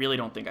me, I really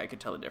don't think I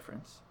could tell the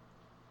difference.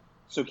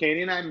 So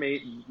Katie and I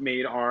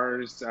made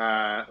ours,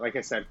 like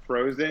I said,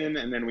 frozen,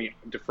 and then we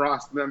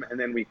defrosted them, and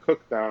then we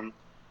cooked them.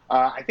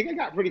 I think I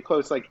got pretty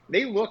close.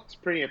 They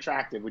looked pretty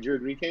attractive. Would you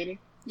agree, Katie?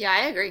 Yeah,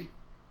 I agree.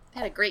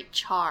 They had a great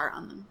char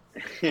on them.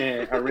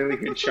 A really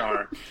good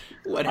char.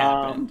 What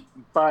happened?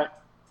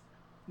 But,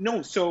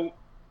 no, so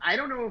I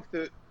don't know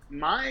if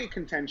my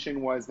contention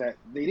was that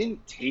they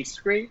didn't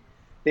taste great.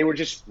 They were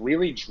just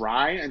really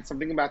dry, and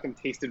something about them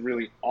tasted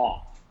really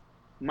off.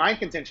 My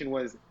contention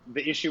was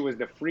the issue was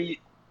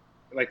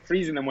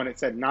freezing them when it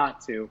said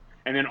not to,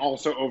 and then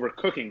also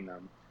overcooking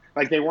them.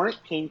 They weren't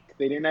pink.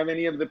 They didn't have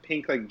any of the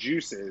pink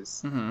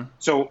juices. Mm-hmm.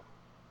 So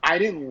I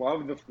didn't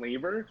love the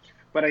flavor,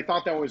 but I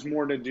thought that was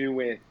more to do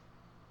with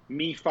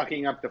me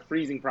fucking up the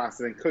freezing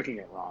process and cooking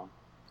it wrong.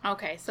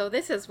 Okay, so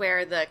this is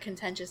where the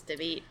contentious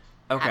debate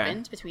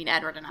happened between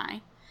Edward and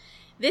I.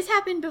 This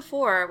happened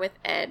before with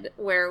Ed,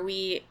 where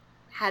we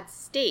had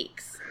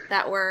steaks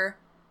that were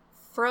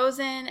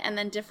frozen and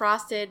then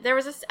defrosted. There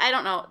was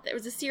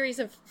a series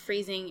of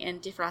freezing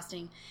and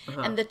defrosting,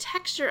 and the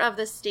texture of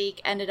the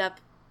steak ended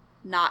up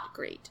not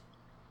great.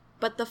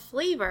 But the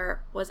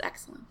flavor was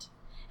excellent.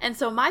 And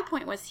so my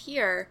point was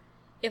here,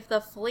 if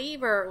the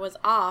flavor was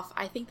off,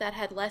 I think that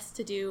had less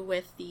to do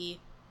with the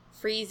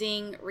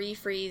freezing,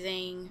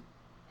 refreezing,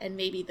 and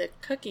maybe the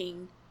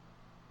cooking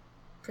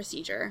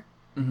procedure,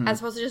 as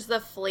opposed to just the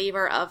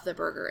flavor of the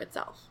burger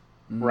itself.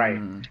 Right.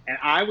 And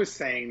I was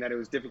saying that it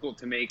was difficult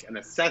to make an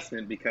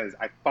assessment because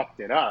I fucked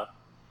it up,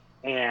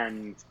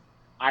 and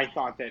I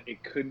thought that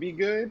it could be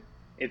good.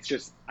 It's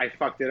just I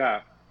fucked it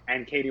up.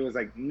 And Katie was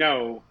like,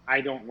 no,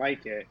 I don't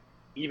like it.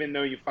 Even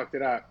though you fucked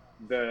it up,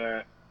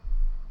 the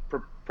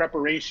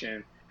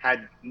preparation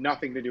had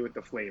nothing to do with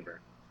the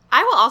flavor.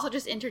 I will also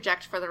just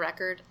interject for the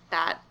record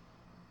that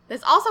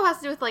this also has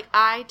to do with, like,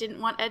 I didn't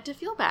want Ed to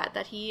feel bad,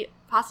 that he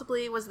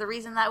possibly was the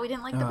reason that we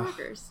didn't like the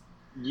burgers.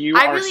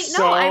 I really think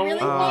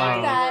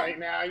that right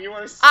now. You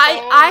are so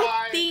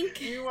lying.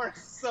 Think you are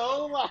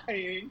so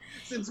lying.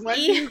 Since when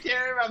do you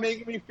care about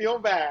making me feel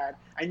bad?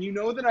 And you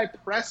know that I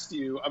pressed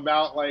you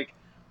about like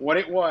what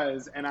it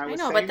was, and I was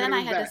saying but then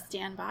I had to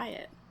stand by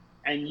it.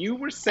 And you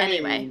were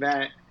saying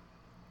that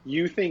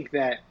you think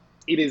that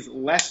it is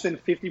less than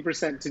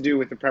 50% to do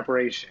with the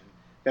preparation,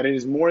 that it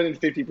is more than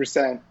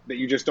 50% that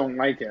you just don't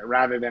like it,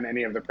 rather than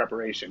any of the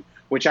preparation,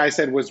 which I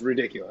said was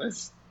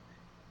ridiculous.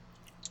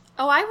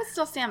 Oh, I would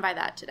still stand by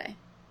that today.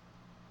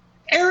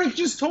 Eric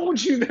just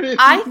told you that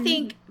I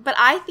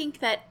think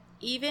that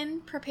even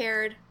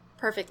prepared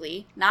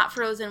perfectly, not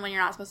frozen when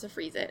you're not supposed to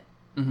freeze it,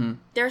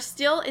 there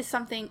still is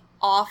something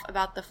off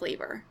about the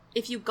flavor.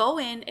 If you go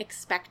in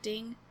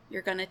expecting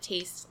you're going to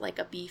taste like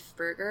a beef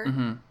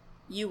burger,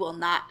 you will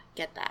not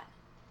get that.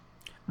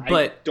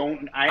 But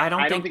I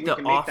don't think the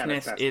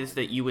offness is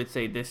that you would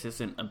say this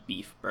isn't a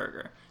beef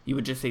burger. You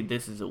would just say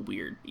this is a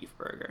weird beef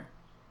burger.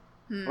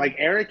 Like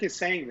Eric is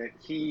saying that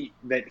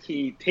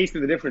he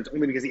tasted the difference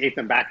only because he ate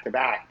them back to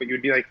back. But you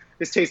would be like,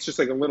 this tastes just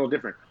like a little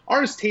different.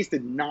 Ours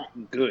tasted not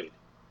good.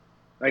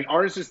 Like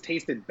ours just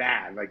tasted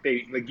bad. Like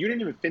you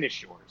didn't even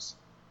finish yours.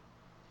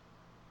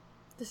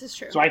 This is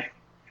true. So I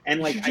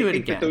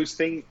think that those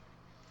things.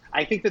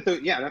 I think that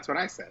that's what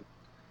I said.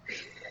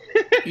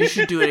 You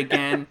should do it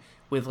again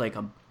with like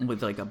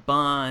a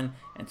bun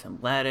and some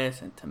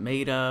lettuce and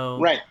tomato.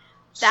 Right.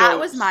 That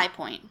was my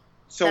point.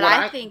 So that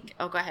I think.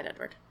 Oh, go ahead,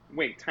 Edward.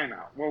 Wait, time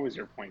out. What was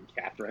your point,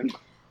 Catherine?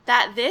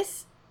 That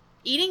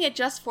eating it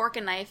just fork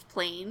and knife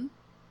plain,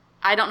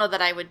 I don't know that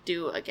I would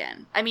do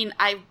again. I mean,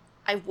 I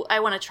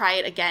want to try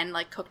it again,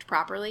 like cooked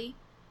properly,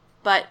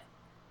 but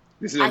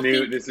this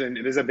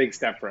is a big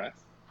step for us.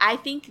 I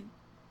think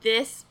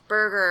this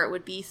burger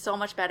would be so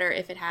much better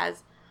if it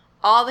has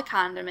all the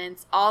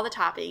condiments, all the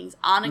toppings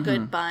on a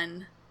good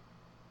bun.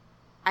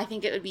 I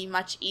think it would be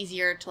much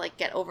easier to like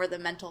get over the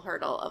mental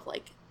hurdle of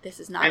like, this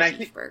is not a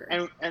beef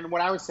burger. And what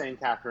I was saying,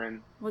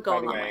 Catherine, would go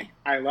a long way.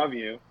 I love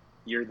you.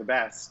 You're the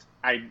best.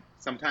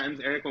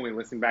 Sometimes, Eric, when we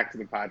listen back to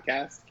the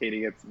podcast,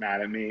 Katie gets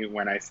mad at me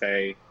when I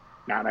say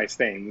not nice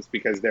things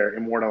because they're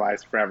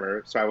immortalized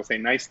forever. So I will say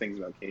nice things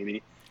about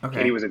Katie. Okay.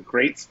 Katie was a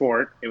great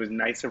sport. It was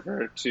nice of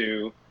her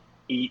to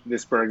eat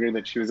this burger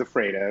that she was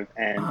afraid of.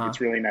 And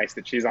it's really nice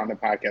that she's on the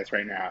podcast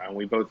right now. And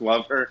we both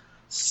love her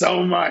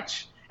so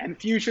much. And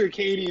future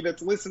Katie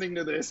that's listening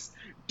to this,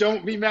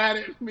 don't be mad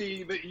at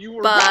me that you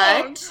were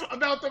wrong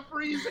about the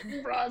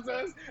freezing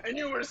process, and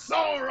you were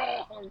so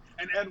wrong,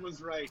 and Ed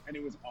was right, and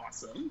it was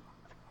awesome.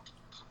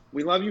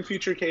 We love you,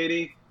 future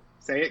Katie.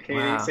 Say it, Katie.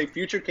 Wow. Say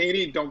future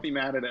Katie, don't be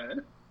mad at Ed.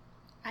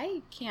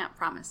 I can't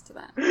promise to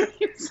that.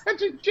 You're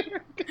such a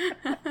jerk.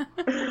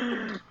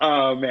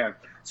 Oh, man.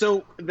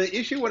 So the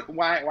issue,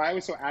 why I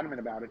was so adamant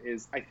about it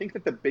is I think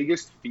that the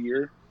biggest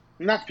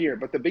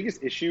but the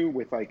biggest issue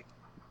with, like,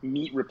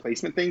 meat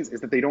replacement things is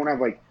that they don't have,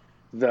 like,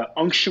 the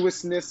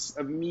unctuousness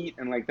of meat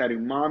and like that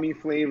umami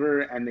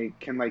flavor, and they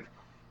can like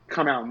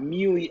come out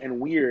mealy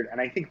and weird.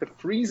 And I think the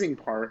freezing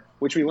part,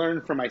 which we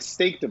learned from my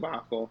steak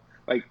debacle,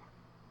 like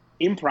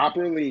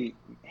improperly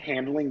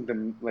handling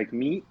the like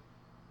meat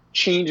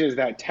changes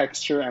that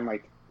texture and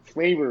like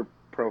flavor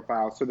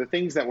profile. So the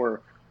things that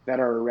are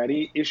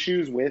already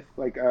issues with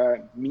like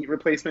meat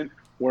replacement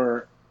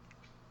were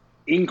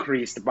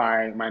increased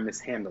by my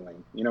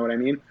mishandling. You know what I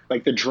mean?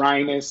 Like the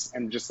dryness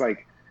and just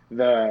like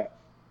the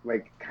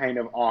like kind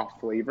of off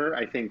flavor,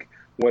 I think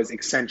was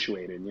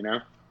accentuated, you know?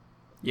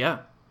 Yeah.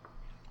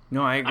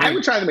 No, I agree. I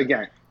would try them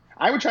again.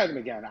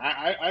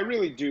 I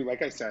really do.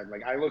 Like I said,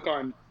 like I look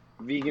on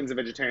vegans and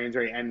vegetarians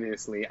very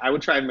enviously. I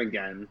would try them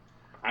again.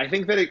 I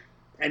think that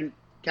and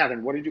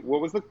Catherine, what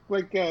was the,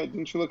 like,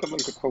 didn't you look up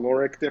like the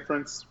caloric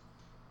difference?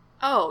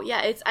 Oh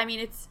yeah.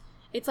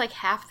 It's like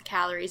half the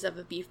calories of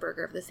a beef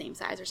burger of the same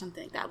size or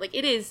something like that. Like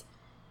it is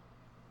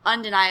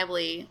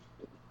undeniably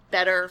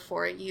better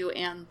for you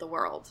and the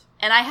world.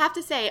 And I have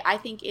to say, I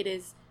think it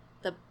is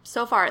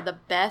so far the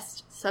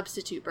best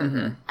substitute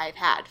burger I've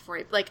had for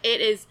it. Like it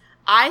is,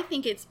 I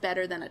think it's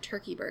better than a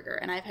turkey burger,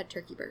 and I've had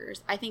turkey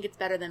burgers. I think it's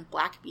better than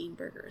black bean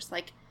burgers.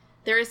 Like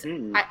there is,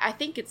 I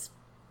think it's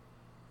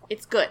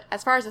good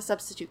as far as a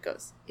substitute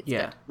goes. It's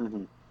good.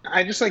 Mm-hmm.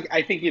 I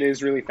think it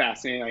is really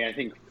fascinating. Like I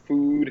think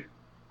food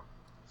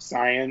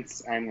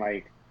science and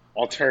like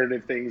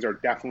alternative things are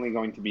definitely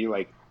going to be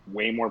like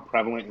way more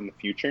prevalent in the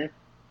future.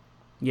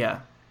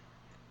 Yeah.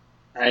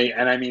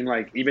 I mean,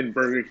 like, even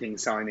Burger King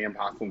selling the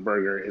Impossible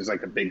Burger is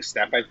like a big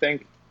step, I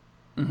think.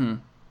 Mm-hmm.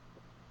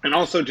 And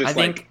also just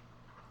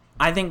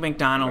I think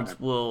McDonald's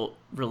will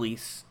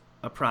release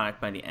a product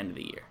by the end of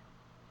the year.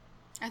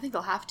 I think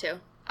they'll have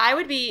to. I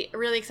would be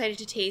really excited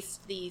to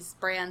taste these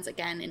brands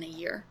again in a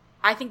year.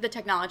 I think the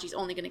technology is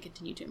only going to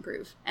continue to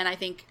improve. And I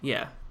think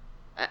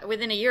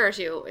within a year or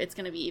two, it's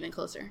going to be even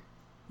closer.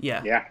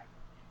 Yeah. Yeah.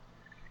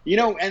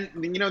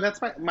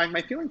 That's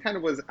my feeling kind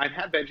of was, I've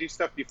had veggie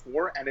stuff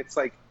before, and it's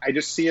like, I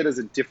just see it as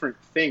a different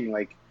thing.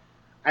 Like,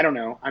 I don't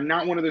know. I'm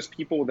not one of those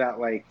people that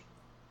like,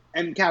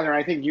 and Catherine,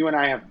 I think you and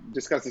I have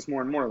discussed this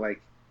more and more. Like,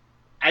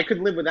 I could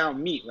live without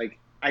meat. Like,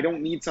 I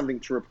don't need something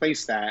to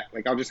replace that.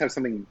 Like, I'll just have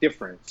something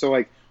different. So,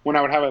 like, when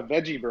I would have a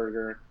veggie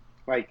burger,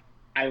 like,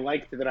 I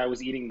liked that I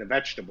was eating the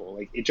vegetable.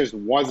 Like, it just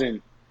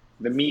wasn't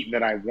the meat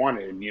that I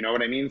wanted. You know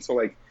what I mean? So,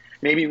 like,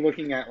 maybe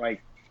looking at,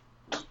 like,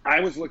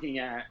 I was looking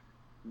at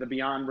the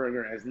Beyond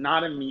Burger as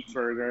not a meat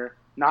burger,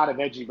 not a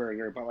veggie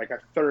burger, but like a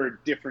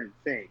third different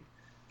thing.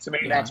 So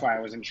maybe that's why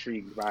I was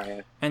intrigued by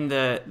it. And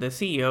the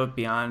CEO of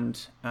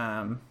Beyond,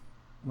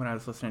 when I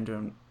was listening to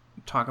him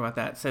talk about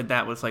that, said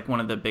that was like one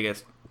of the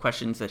biggest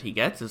questions that he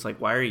gets is like,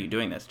 why are you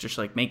doing this? Just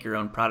like make your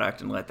own product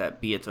and let that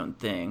be its own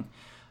thing.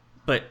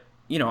 But,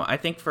 I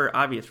think for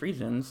obvious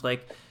reasons,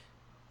 like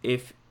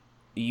if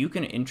you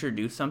can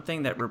introduce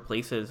something that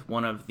replaces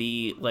one of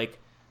the like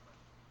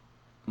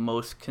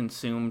most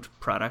consumed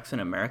products in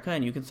America,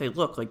 and you can say,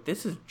 look, like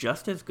this is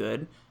just as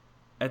good.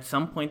 At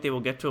some point they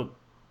will get to a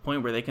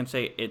point where they can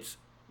say it's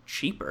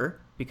cheaper,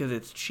 because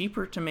it's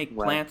cheaper to make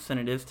plants than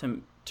it is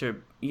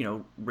to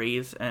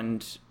raise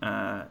and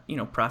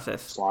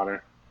process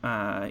slaughter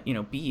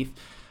beef,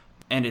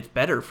 and it's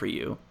better for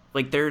you.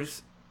 Like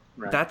that's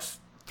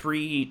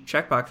 3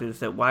 checkboxes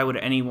that why would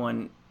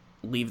anyone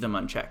leave them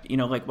unchecked?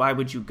 Like why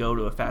would you go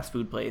to a fast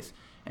food place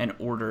and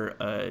order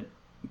a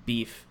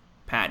beef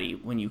patty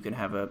when you can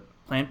have a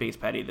plant-based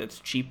patty that's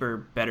cheaper,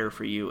 better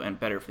for you, and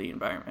better for the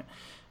environment?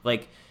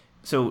 Like,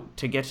 so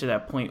to get to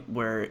that point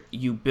where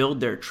you build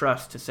their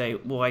trust to say,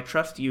 well, I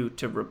trust you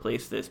to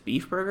replace this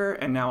beef burger,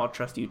 and now I'll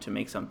trust you to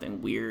make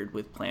something weird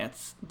with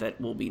plants that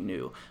will be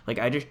new. Like,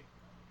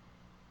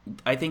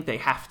 I think they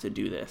have to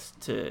do this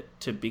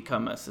to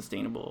become a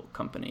sustainable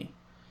company.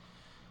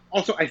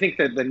 Also, I think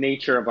that the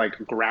nature of like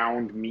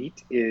ground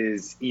meat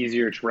is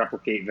easier to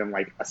replicate than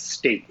like a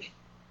steak.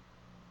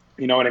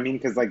 You know what I mean?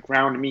 Because like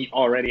ground meat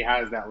already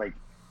has that like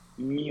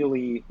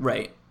mealy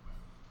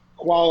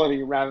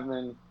quality, rather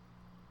than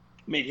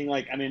making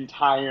like an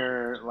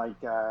entire like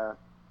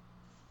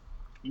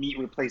meat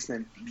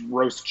replacement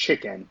roast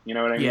chicken. You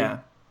know what I mean? Yeah,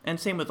 and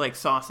same with like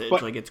sausage,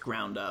 like it's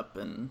ground up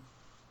and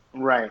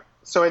right.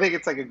 So I think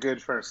it's like a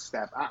good first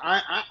step.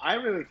 I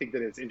really think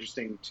that it's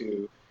interesting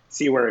to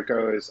see where it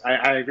goes.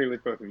 I agree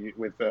with both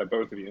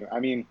of you. I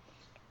mean,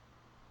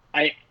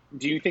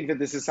 do you think that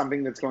this is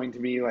something that's going to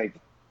be like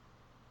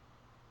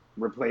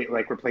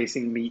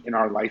replacing meat in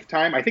our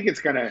lifetime? I think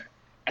it's going to,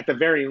 at the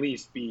very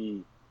least,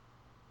 be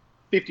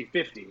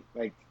 50-50.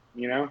 Like,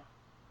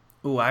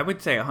 Ooh, I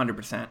would say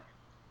 100%.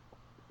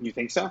 You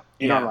think so?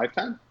 In our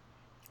lifetime?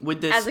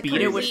 With the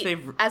speed at which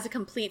they've... As a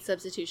complete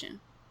substitution.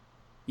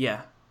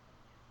 Yeah.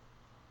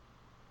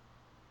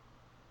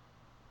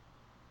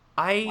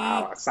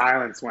 Wow,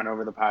 silence went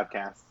over the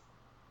podcast.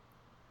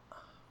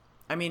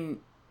 I mean,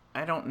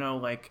 I don't know,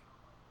 like,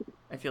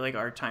 I feel like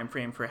our time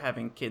frame for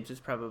having kids is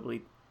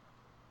probably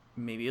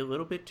maybe a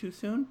little bit too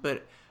soon,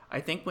 but I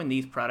think when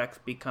these products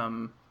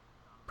become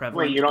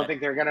prevalent... Wait, you don't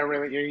think they're going to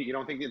really... You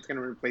don't think it's going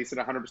to replace it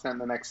 100% in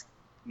the next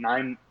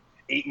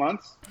 8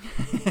 months?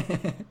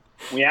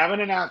 We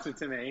haven't announced it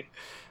to me.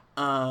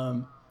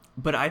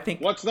 But I think...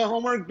 What's the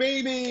homework,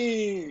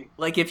 baby?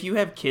 Like, if you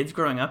have kids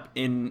growing up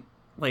in,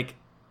 like,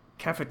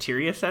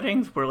 cafeteria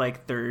settings where,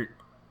 like, they're...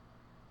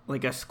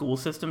 Like, a school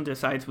system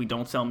decides we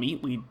don't sell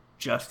meat, we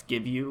just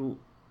give you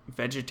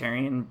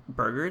vegetarian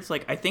burgers.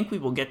 Like, I think we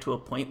will get to a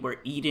point where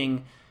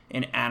eating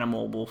an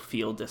animal will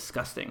feel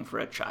disgusting for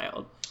a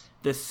child.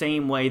 The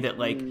same way that,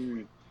 like,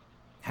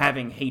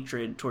 having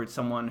hatred towards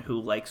someone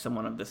who likes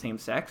someone of the same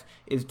sex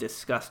is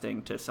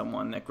disgusting to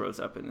someone that grows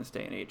up in this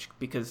day and age,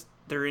 because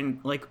they're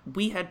in, like,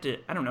 we had to,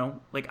 I don't know,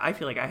 like, I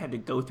feel like I had to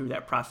go through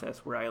that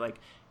process where I, like,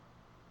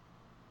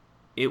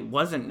 it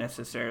wasn't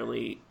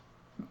necessarily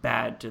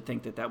bad to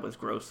think that was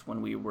gross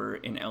when we were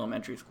in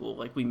elementary school.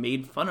 Like, we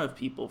made fun of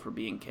people for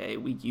being gay.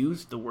 We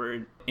used the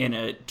word in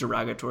a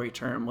derogatory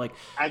term. Like,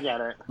 I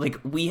get it. Like,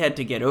 we had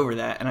to get over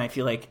that, and I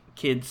feel like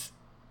kids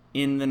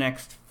in the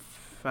next,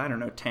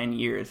 10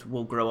 years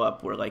will grow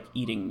up where, like,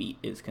 eating meat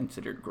is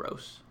considered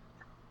gross.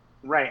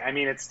 Right. I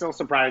mean, it's still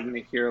surprising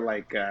to hear,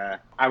 like,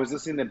 I was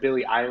listening to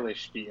Billie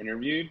Eilish be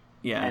interviewed.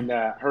 Yeah. And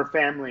her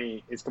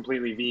family is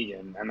completely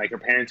vegan. And, like, her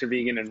parents are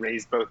vegan and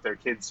raised both their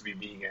kids to be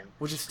vegan.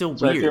 Which is still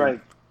so weird. I feel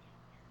like,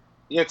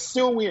 yeah, it's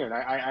still weird.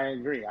 I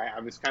agree. I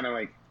was kind of,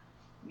 like,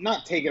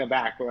 not taken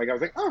aback, but, like, I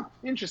was like, oh,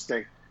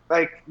 interesting.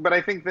 But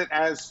I think that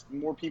as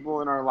more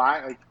people in our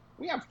life, like,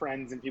 we have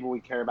friends and people we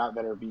care about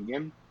that are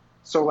vegan.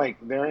 So, like,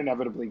 they're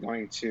inevitably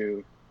going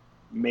to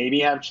maybe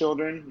have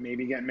children,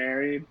 maybe get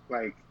married,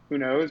 like, who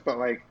knows? But,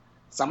 like,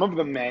 some of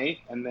them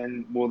may, and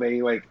then will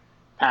they, like,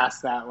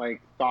 pass that,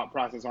 like, thought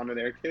process onto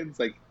their kids?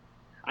 Like,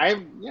 I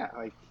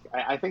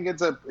think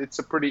it's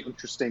a pretty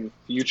interesting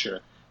future.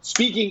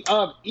 Speaking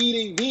of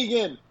eating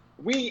vegan,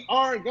 we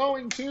are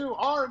going to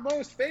our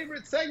most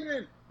favorite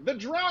segment, the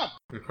drop.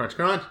 Crunch,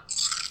 crunch.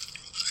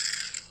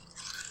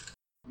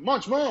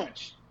 Munch,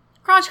 munch.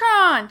 Crunch,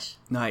 crunch.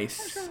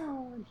 Nice.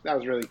 That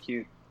was really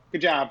cute.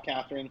 Good job,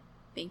 Catherine.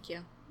 Thank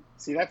you.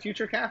 See that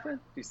future Catherine?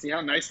 Do you see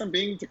how nice I'm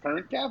being to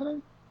current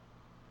Catherine?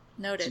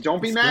 Noted. So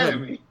don't be That's mad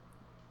good. at me.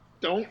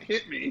 Don't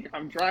hit me.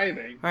 I'm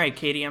driving. All right,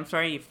 Katie, I'm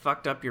sorry you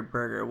fucked up your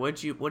burger. What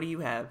do you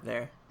have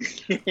there?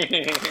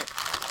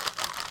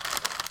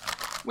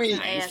 Wait,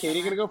 Nice. is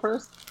Katie gonna go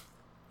first?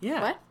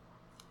 Yeah. What?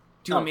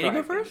 Do you want me to go go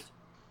ahead, first? Katie.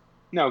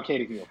 No,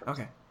 Katie can go first.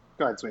 Okay.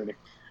 Go ahead, sweetie.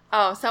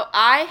 Oh, so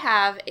I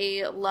have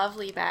a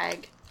lovely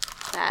bag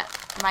that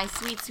my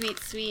sweet, sweet,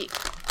 sweet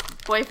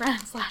boyfriend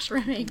 /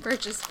 roommate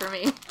purchased for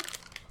me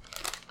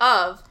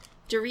of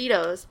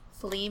Doritos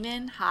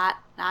Flamin' Hot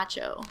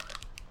Nacho.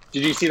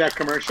 Did you see that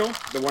commercial?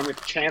 The one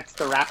with Chance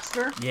the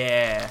Rapster?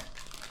 Yeah.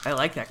 I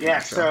like that Yeah,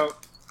 commercial. so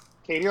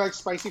Katie likes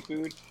spicy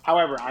food.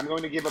 However, I'm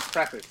going to give a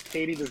preface.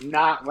 Katie does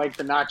not like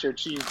the nacho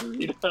cheese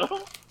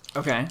burrito.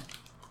 Okay.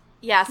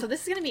 Yeah, so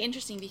this is going to be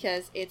interesting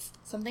because it's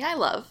something I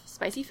love,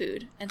 spicy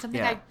food, and something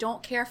Yeah. I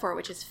don't care for,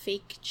 which is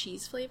fake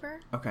cheese flavor.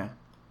 Okay.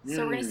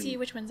 So we're going to see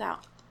which one's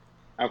out.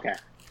 Okay.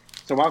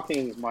 So while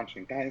Katie's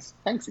munching, guys,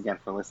 thanks again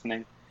for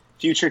listening.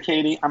 Future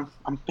Katie, I'm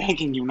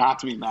begging you not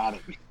to be mad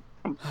at me.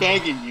 I'm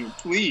begging you,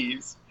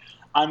 please.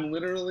 I'm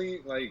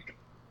literally, like,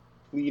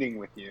 pleading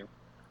with you.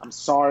 I'm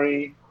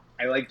sorry.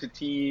 I like to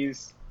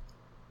tease.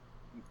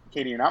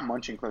 Katie, you're not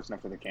munching close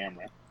enough to the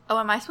camera. Oh,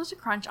 am I supposed to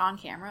crunch on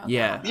camera? Okay.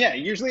 Yeah. Yeah,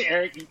 usually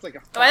Eric eats like a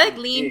Oh, I like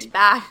fucking leaned pig.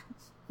 back.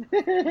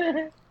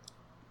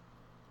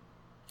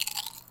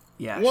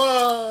 Yes.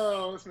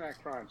 Whoa, listen to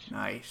that crunch.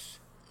 Nice.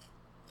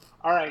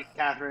 All right,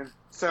 Catherine.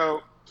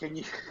 So, can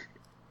you...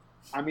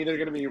 I'm either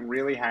going to be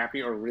really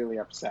happy or really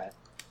upset.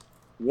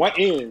 What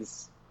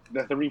is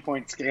the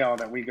 3-point scale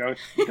that we go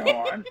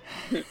on?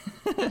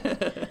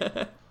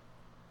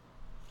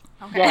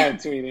 Okay. Go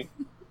ahead, sweetie.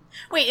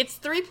 Wait, it's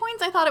 3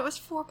 points? I thought it was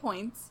 4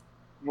 points.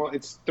 Well,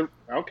 it's...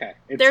 okay.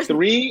 It's There's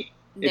three...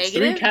 It's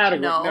Negative? three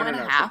categories. No, No, and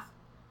no, a no. half.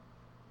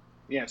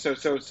 Yeah, so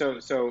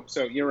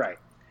you're right.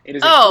 It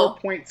is a Oh.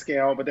 4-point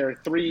scale, but there are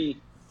three...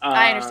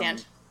 I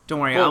understand. Don't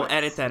worry, I'll bullets.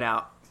 edit that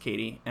out,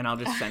 Katie, and I'll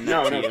just send that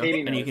No, to no, you, Katie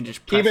and you knows. can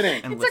just Keep press it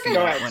in. and It's listen okay. to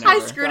Go it ahead. I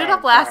whenever. screwed Go it ahead,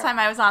 up last go ahead. time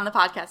I was on the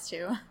podcast,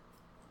 too.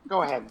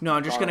 Go ahead. No,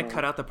 I'm just Darling. gonna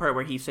cut out the part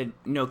where he said,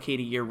 "No,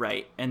 Katie, you're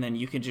right," and then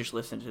you can just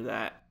listen to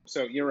that.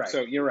 So you're right. Go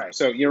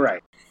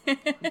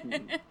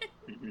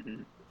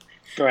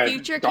ahead.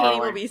 Future darling. Katie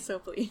will be so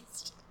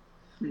pleased.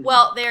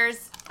 Well,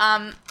 there's,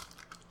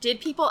 did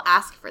people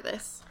ask for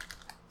this?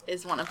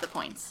 Is one of the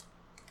points.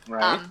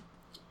 Right.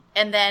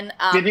 And then,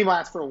 Did people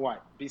ask for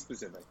what? Be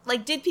specific.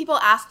 like, did people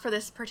ask for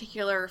this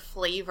particular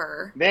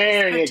flavor?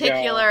 There you go.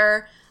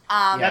 Particular,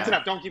 That's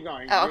enough. Don't keep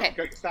going. Oh, okay.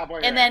 Stop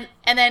while you're and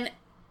then,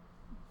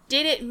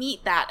 did it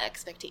meet that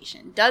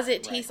expectation? Does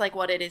it taste like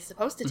what it is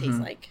supposed to taste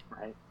Mhm. like?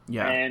 right.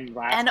 Yeah. And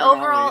last And but not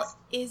overall, least-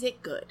 is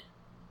it good?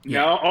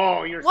 no.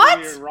 Oh, you're What?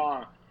 you're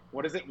wrong.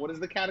 What is it? What is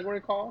the category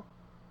called?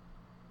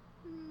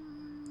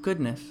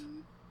 Goodness.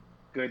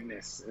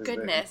 Goodness. Is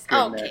Goodness. it.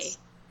 Goodness. Okay.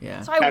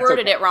 Yeah. So I That's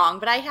worded okay. it wrong,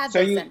 but I had So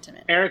the you,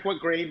 sentiment. Eric, what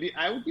grade?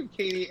 I would give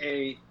Katie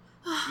a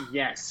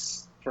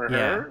yes for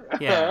her.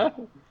 Yeah.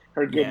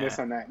 Her goodness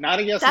Yeah. on that. Not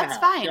a yes and a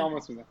That's half. She fine.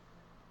 almost was.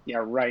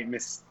 Yeah, right,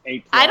 Miss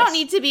A+. I don't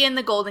need to be in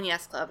the Golden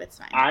Yes Club. It's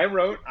fine. I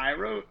wrote.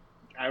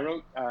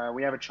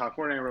 We have a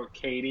chalkboard, and I wrote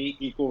Katie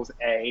equals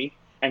A,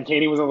 and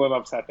Katie was a little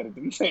upset that it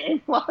didn't say A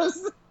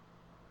plus.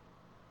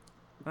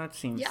 That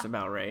seems Yeah.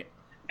 about right.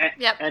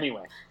 Yep.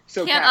 Anyway,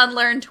 so Can't Kat,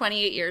 unlearn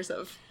 28 years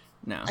of.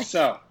 No.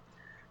 so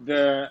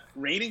the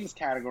ratings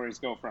categories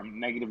go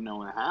from negative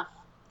no and a half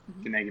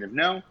to negative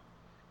no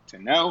to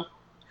no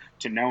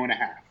to no and a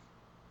half.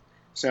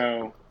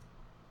 So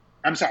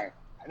I'm sorry,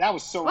 that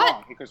was so What?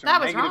 wrong. It goes from That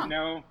was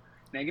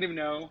negative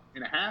no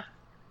and a half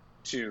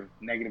to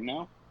negative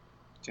no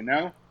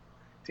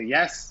to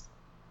yes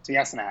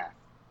and a half.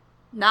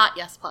 Not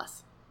yes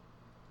plus.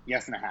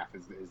 Yes and a half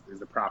is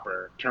the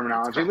proper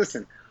terminology. correct.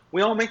 Listen,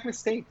 we all make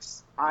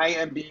mistakes. I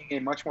am being a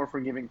much more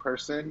forgiving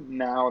person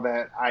now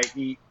that I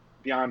eat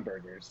Beyond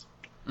Burgers.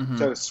 Mhm.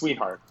 So,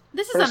 sweetheart.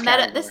 This is First a meta.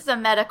 category. This is a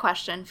meta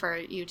question for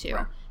you two.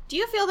 Right. Do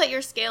you feel that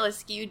your scale is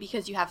skewed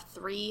because you have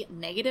 3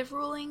 negative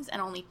rulings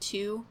and only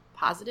 2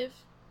 positive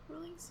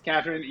rulings?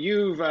 Catherine,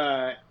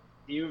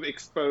 you've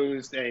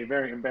exposed a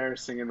very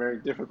embarrassing and very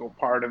difficult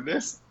part of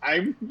this.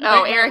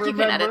 Oh, Eric, you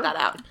can edit that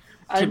out.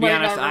 To be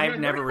honest, I've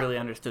never really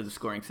understood the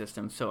scoring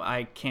system, so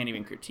I can't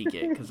even critique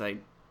it because I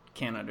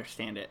can't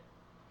understand it.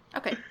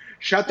 Okay.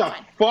 Shut the That's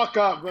fine. fuck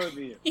up, both of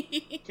you.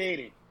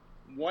 Katie,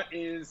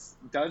 is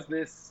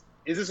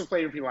this a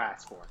flavor people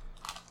ask for?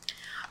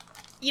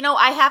 You know,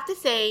 I have to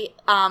say,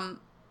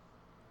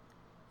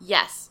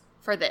 yes,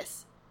 for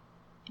this.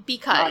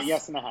 Because Not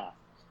yes and a half.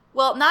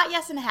 Well, not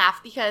yes and a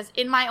half, because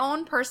in my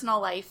own personal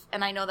life,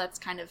 and I know that's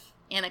kind of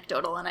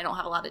anecdotal and I don't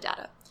have a lot of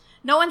data,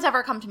 no one's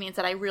ever come to me and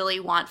said, I really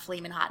want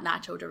Flamin' Hot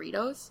Nacho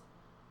Doritos.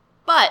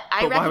 But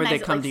I recognize why would they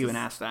it come likes to you this- and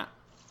ask that?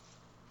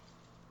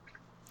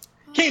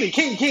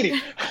 Katie.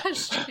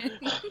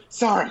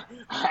 Sorry,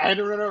 I had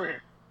to run over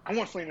here. I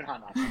want Flamin'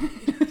 Hot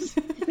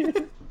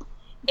Nachos.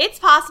 It's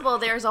possible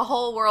there's a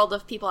whole world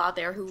of people out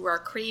there who are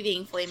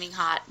craving Flaming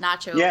Hot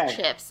Nacho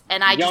chips,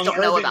 and I just don't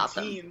know about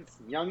them.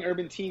 Young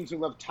urban teens who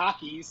love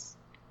Takis.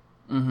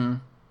 Mm-hmm.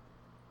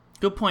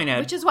 Good point, Ed.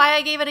 Which is why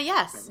I gave it a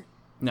yes.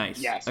 Nice.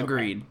 Yes, okay.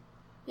 Agreed.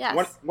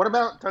 Yes. What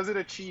about, does it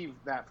achieve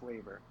that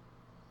flavor?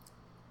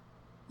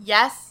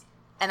 Yes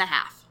and a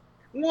half.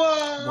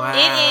 What?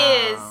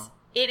 Wow.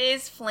 It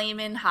is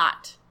flamin'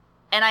 hot.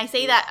 And I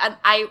say that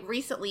I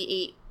recently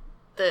ate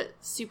the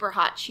super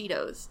hot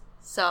Cheetos.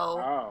 So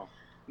Oh.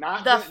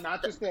 Not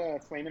just the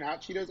Flamin'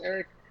 Hot Cheetos,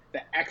 Eric.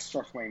 The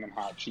extra Flamin'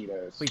 Hot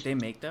Cheetos. Wait, they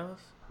make those?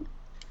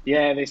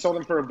 Yeah, they sold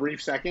them for a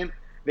brief second.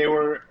 They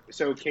were,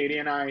 so Katie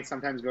and I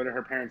sometimes go to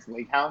her parents'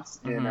 lake house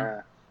in,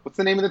 what's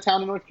the name of the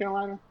town in North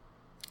Carolina?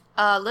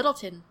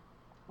 Littleton.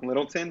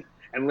 Littleton.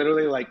 And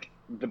literally, like,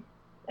 the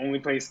only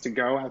place to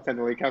go outside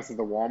the lake house is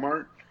the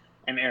Walmart.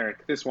 And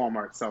Eric, this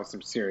Walmart sells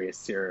some serious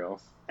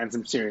cereals and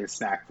some serious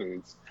snack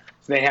foods.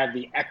 So they had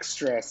the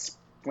extra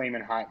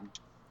Flamin' Hot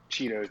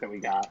Cheetos that we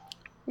got.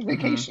 It was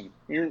vacation.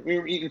 We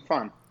were eating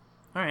fun.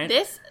 All right.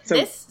 This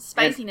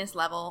spiciness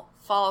level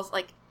falls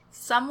like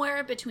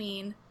somewhere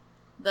between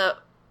the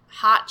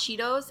hot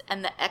Cheetos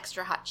and the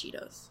extra hot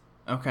Cheetos.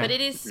 Okay. But it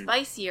is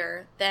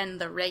spicier than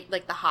the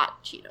the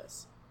hot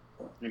Cheetos.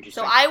 Interesting.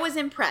 So I was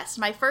impressed.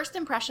 My first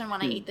impression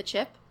when I ate the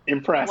chip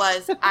Impressed.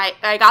 was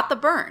I got the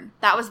burn.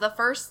 That was the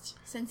first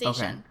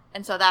sensation. Okay.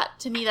 And so that,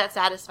 to me, that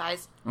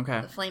satisfies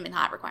Okay. the flamin'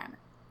 hot requirement.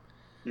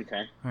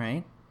 Okay. All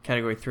right.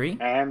 Category 3.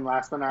 And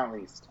last but not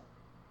least.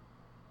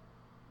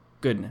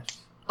 Goodness.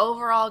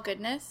 Overall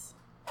goodness.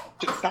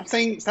 Just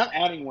stop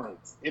adding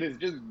words. It is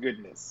just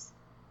goodness.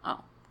 Oh,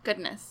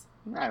 goodness.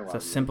 I love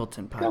It's a you.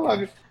 simpleton I love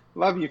you. podcast.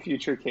 Love you,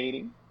 future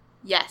Katie.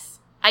 Yes.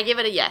 I give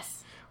it a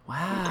yes.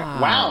 Wow.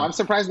 Wow, I'm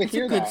surprised to That's a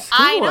hear good that. score.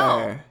 I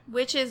know.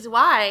 Which is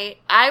why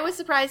I was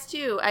surprised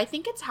too. I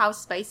think it's how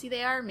spicy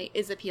they are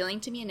is appealing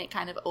to me, and it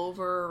kind of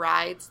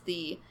overrides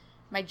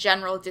my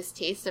general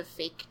distaste of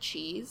fake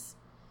cheese.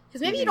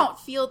 Because maybe you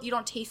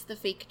don't taste the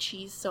fake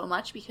cheese so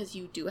much because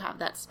you do have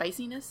that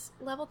spiciness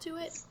level to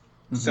it.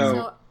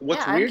 So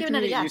what's I'm weird giving to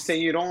it a me, you yes. say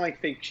you don't like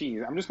fake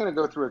cheese. I'm just going to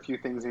go through a few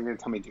things and you're going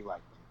to tell me do you like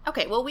them.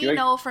 Okay, well, we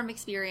know from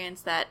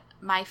experience that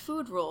my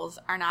food rules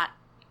are not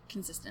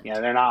consistent. Yeah,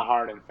 they're not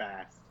hard and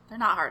fast. They're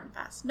not hard and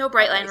fast. No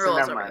bright line So rules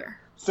never over mind. here.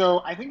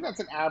 So I think that's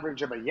an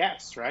average of a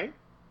yes, right?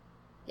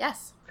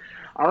 Yes.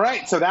 All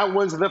right, so that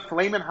was the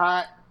Flamin'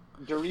 Hot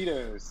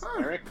Doritos.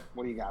 Eric,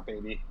 what do you got,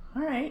 baby?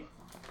 All right.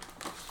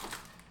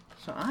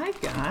 So I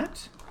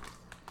got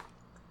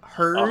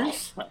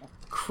hers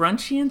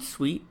crunchy and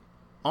sweet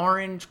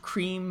orange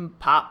cream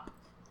pop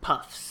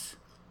puffs.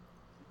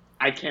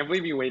 I can't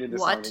believe you waited this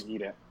long What? to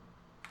eat it.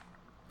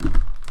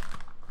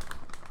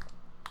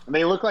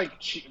 They look like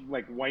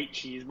white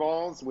cheese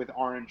balls with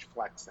orange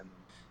flecks in them.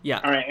 Yeah.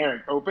 All right,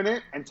 Eric, open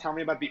it and tell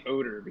me about the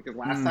odor, because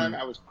last time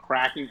I was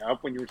cracking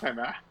up when you were talking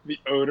about the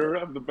odor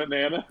of the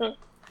banana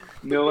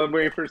Nilla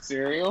wafer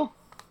cereal.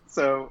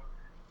 So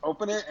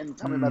open it and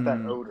tell me about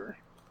that odor.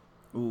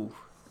 Ooh.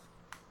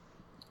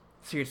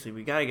 Seriously,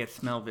 we gotta get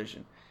smell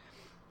vision.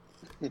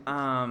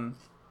 So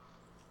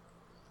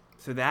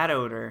that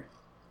odor.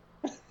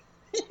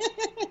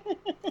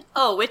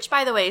 Oh, which,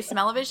 by the way,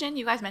 smell-o-vision,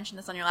 you guys mentioned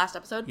this on your last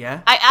episode.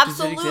 Yeah? I Does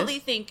it absolutely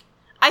exist?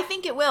 I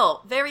think it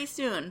will, very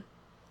soon.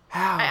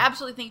 How? I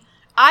absolutely think,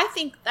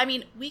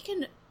 we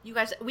can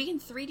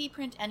 3D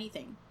print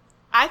anything.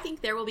 I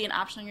think there will be an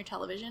option on your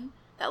television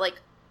that,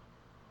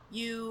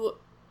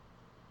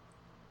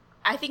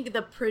 I think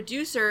the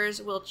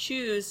producers will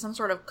choose some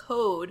sort of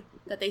code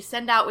that they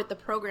send out with the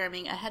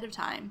programming ahead of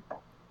time.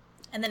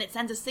 And then it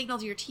sends a signal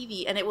to your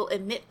TV, and it will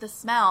emit the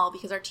smell,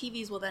 because our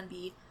TVs will then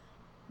be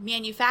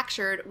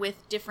manufactured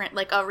with different,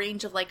 a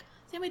range of,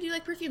 same way we do,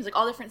 perfumes,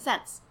 all different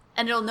scents.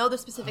 And it'll know the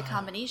specific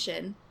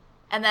combination,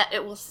 and that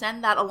it will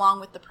send that along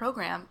with the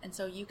program, and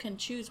so you can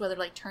choose whether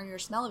to, turn your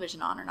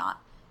smell-o-vision on or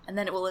not, and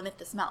then it will emit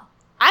the smell.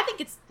 I think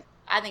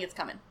it's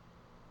coming.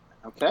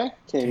 Okay,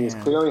 Katie is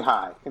clearly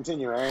high.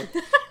 Continue, Eric.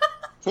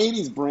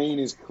 Katie's brain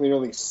is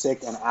clearly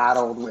sick and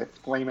addled with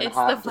Flamin'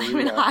 Hot It's the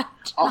Flamin' Dorito.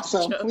 Hot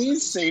Also, nachos.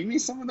 please save me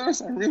some of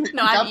those. No,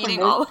 I'm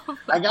eating all of them.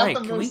 I got Wait,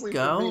 them can we mostly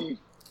go? for me.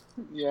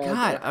 Yeah.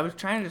 God, okay. I was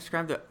trying to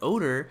describe the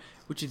odor,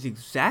 which is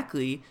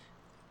exactly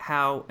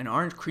how an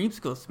orange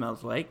creamsicle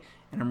smells like,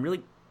 and I'm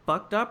really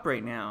fucked up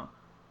right now,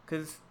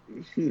 because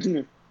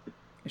it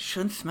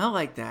shouldn't smell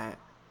like that.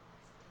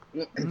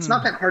 It's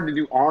not that hard to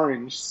do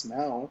orange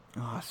smell.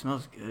 Oh, it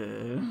smells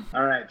good.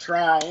 All right,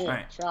 try it.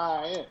 right.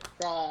 Try it.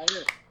 Try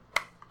it.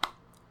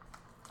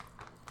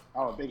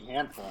 Oh, a big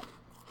handful.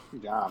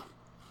 Good job.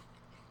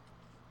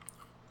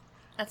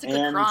 That's a good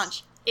And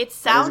crunch. It a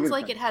sounds good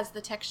like crunch. it has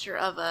the texture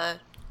of a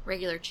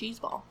regular cheese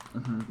ball.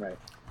 Right.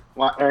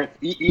 Well, Eric,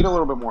 eat a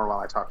little bit more while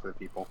I talk to the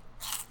people.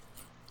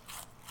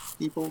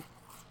 people,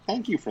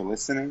 thank you for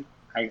listening.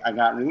 I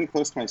got really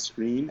close to my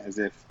screen as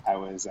if I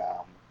was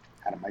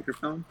had a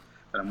microphone,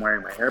 but I'm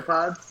wearing my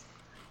AirPods.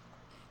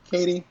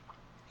 Katie,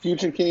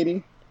 future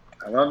Katie,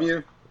 I love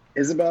you.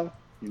 Isabel,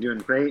 you're doing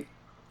great.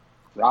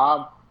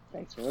 Rob,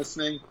 thanks for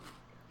listening.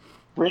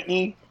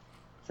 Brittany,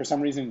 for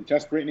some reason,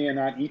 just Brittany and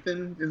not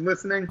Ethan is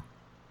listening.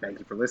 Thank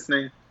you for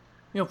listening.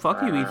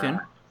 Fuck you, Ethan.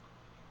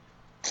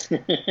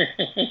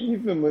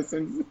 Ethan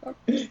listens.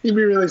 He'd be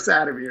really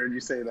sad if he heard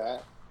you say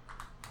that.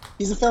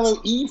 He's a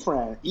fellow E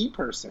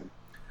person.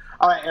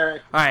 All right,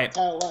 Eric. All right.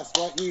 Tell us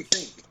what you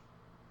think.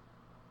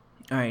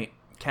 All right.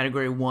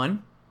 Category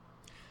 1.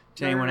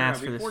 Did anyone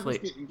ask for this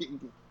flavor?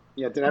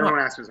 Yeah, did everyone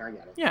ask for this? I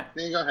got it. Yeah.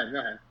 Then go ahead.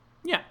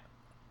 Yeah.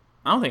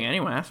 I don't think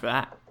anyone asked for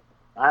that.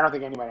 I don't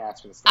think anybody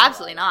asked for this.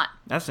 Absolutely not.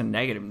 That's a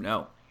negative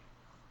no.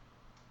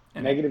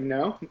 Negative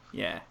no?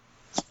 Yeah.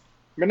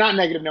 But not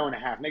negative no and a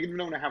half. Negative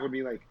no and a half would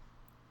be like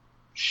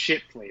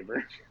shit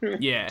flavor.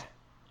 Yeah.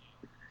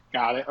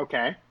 Got it.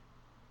 Okay.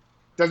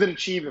 Does it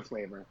achieve the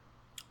flavor?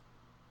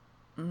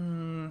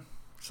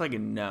 It's like a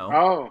no.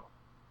 Oh,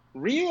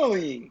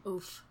 really?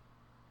 Oof.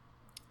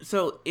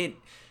 So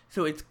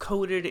it's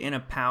coated in a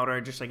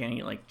powder, just like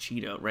any like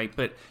Cheeto, right?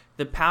 But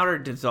the powder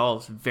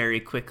dissolves very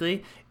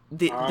quickly.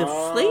 The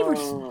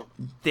flavor's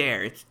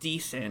there; it's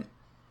decent.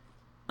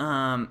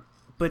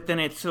 But then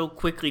it's so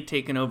quickly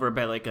taken over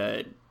by like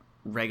a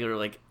regular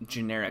like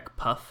generic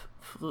puff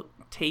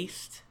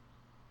taste.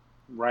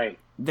 Right.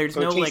 There's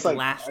So it no tastes like like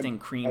lasting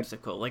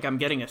creamsicle. Like I'm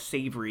getting a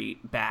savory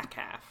back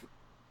half.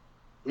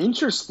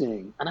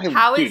 Interesting. And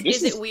How dude,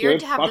 is it weird good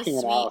to have the fucking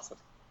analysis.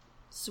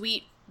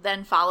 sweet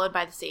then followed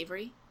by the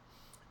savory?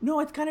 No,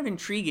 it's kind of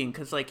intriguing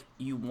because like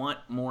you want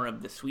more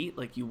of the sweet,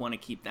 like you want to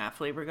keep that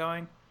flavor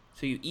going,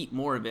 so you eat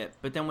more of it.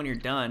 But then when you're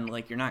done,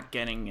 like you're not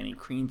getting any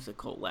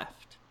creamsicle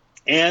left.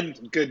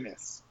 And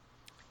goodness.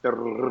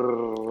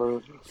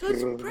 So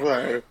it's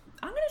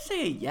I'm gonna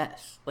say a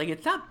yes. Like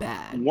it's not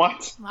bad.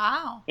 What?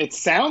 Wow. It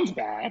sounds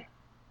bad.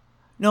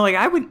 No, like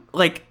I would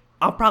like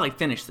I'll probably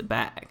finish the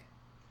bag.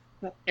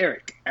 Well,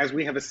 Eric, as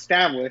we have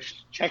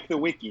established, check the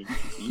wiki.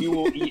 You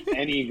will eat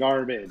any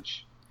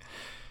garbage.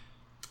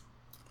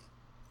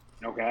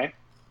 Okay?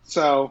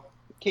 So,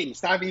 Katie,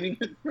 stop eating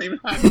it.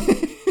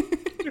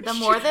 The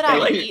more that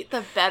I eat,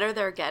 the better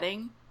they're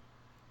getting.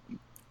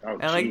 Oh,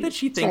 I like that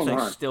she thinks Hold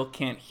I on. still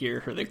can't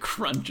hear her the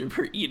crunch of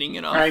her eating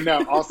it off. I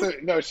know. Also,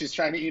 no, she's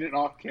trying to eat it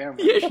off camera.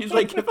 Yeah, she's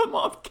like, if I'm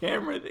off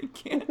camera, they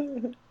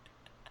can't.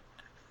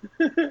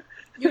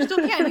 You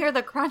still can't hear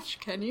the crunch,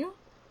 can you?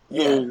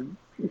 Yeah. You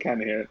can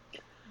kind of hear it.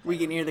 We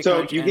can hear the So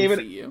crunch you and gave it-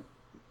 see you.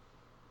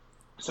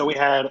 So we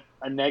had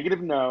a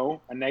negative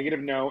no, and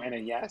a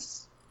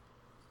yes.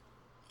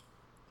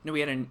 No, we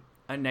had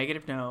a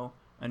negative no,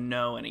 a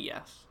no, and a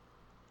yes.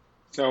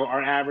 So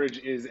our average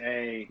is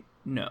a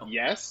No.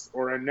 yes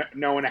or a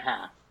no and a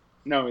half.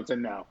 No, it's a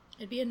no.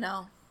 It'd be a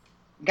no.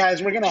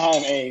 Guys, we're going to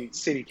have a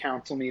city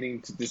council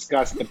meeting to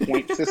discuss the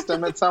point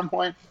system at some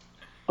point.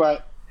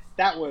 But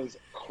that was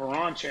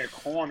Cruncher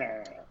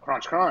Corner.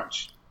 Crunch,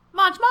 crunch.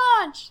 Munch,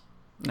 munch!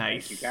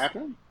 Nice. Thank you,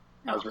 Catherine.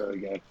 That was really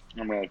good.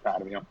 I'm really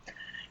proud of you.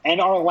 And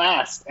our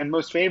last and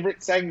most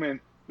favorite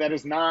segment that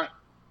is not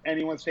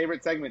anyone's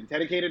favorite segment,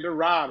 dedicated to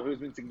Rob, who's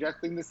been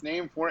suggesting this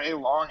name for a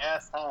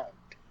long-ass time.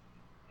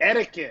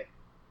 Etiquette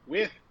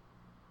with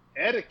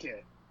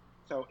etiquette.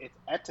 So it's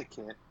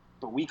etiquette,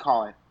 but we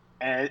call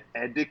it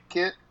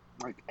etiquette,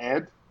 like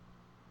ed,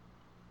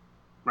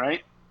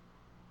 right?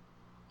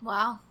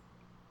 Wow.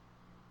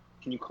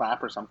 Can you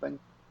clap or something?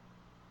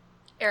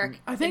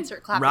 Eric, I think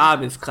insert clapping Rob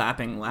sounds. is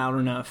clapping loud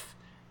enough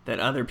that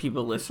other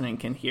people listening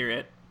can hear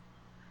it.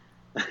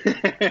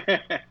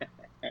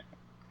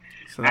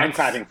 So I'm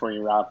clapping for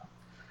you, Rob.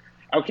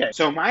 Okay,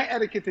 so my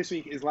etiquette this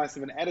week is less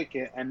of an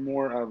etiquette and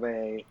more of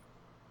a,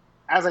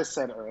 as I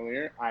said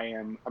earlier, I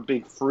am a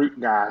big fruit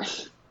guy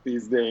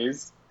these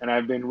days, and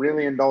I've been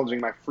really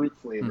indulging my fruit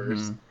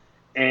flavors. Mhm.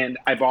 And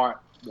I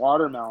bought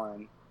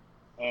watermelon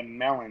and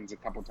melons a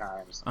couple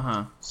times.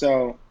 Uh-huh.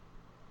 So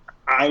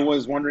I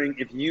was wondering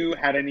if you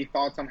had any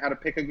thoughts on how to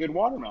pick a good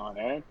watermelon,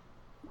 Eric?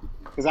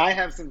 Because I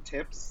have some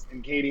tips,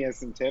 and Katie has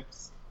some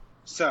tips.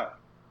 So,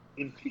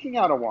 in picking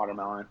out a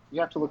watermelon,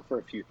 you have to look for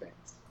a few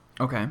things.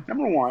 Okay.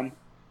 Number one,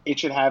 it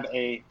should have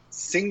a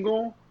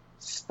single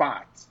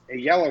spot, a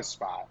yellow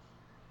spot.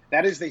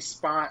 That is the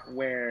spot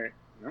where,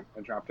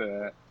 I dropped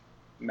a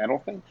metal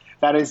thing.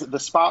 That is the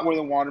spot where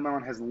the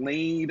watermelon has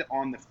laid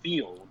on the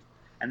field.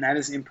 And that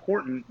is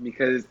important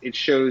because it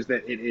shows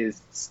that it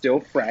is still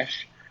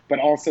fresh, but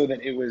also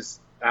that it was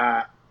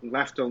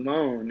left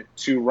alone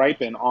to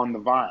ripen on the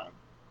vine.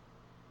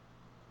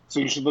 So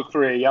you should look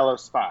for a yellow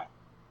spot.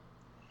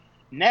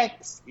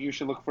 Next, you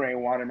should look for a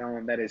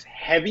watermelon that is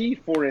heavy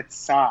for its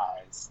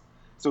size.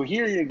 So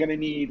here you're going to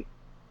need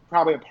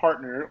probably a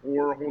partner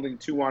or holding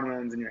two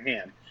watermelons in your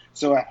hand.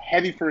 So a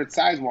heavy for its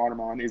size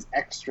watermelon is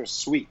extra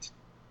sweet.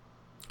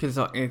 Because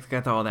it's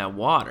got all that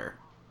water.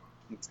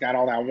 It's got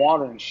all that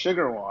water and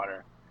sugar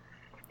water.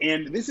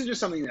 And this is just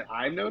something that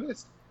I've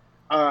noticed.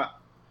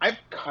 I've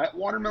cut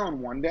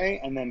watermelon one day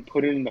and then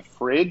put it in the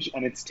fridge,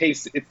 and it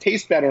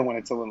tastes better when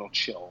it's a little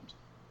chilled.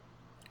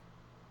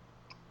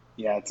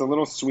 Yeah, it's a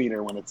little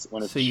sweeter when it's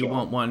So you chilled.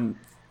 want one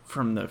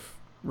from the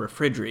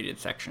refrigerated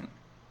section?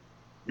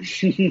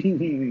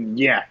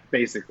 Yeah,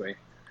 basically.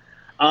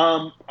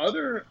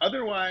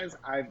 Otherwise,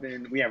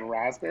 we have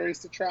raspberries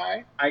to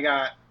try. I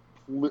got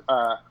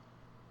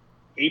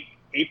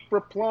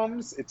apricot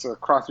plums. It's a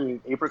cross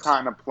between apricot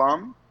and a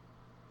plum.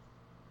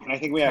 And I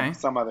think we have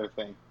some other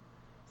thing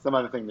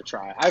to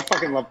try. I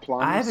fucking love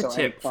plums. I have a so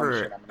tip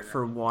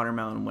for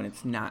watermelon when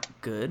it's not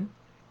good.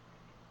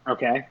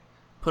 Okay.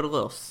 Put a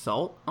little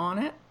salt on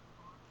it.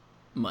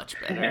 Much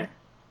better.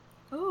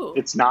 Ooh.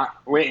 It's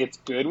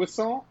good with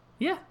salt?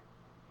 Yeah.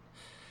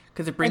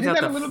 Because it brings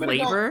out the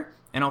flavor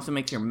and also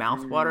makes your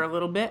mouth water a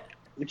little bit.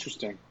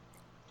 Interesting.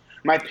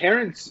 My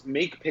parents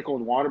make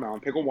pickled watermelon.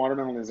 Pickled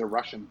watermelon is a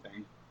Russian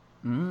thing.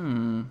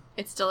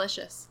 It's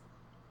delicious.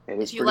 It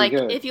is pretty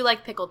good. If you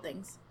like pickled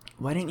things.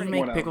 Why didn't you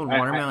make pickled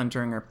watermelon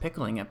during our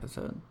pickling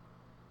episode?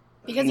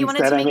 Because you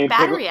wanted to make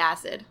battery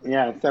acid.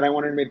 Yeah, instead I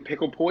wanted to make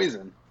pickled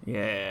poison.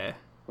 Yeah.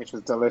 Which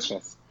was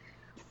delicious.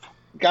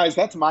 Guys,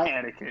 that's my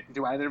etiquette.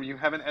 Do either of you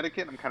have an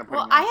etiquette? I'm kind of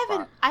putting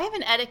I have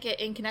an etiquette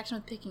in connection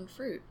with picking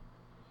fruit.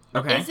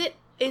 Okay.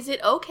 Is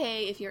it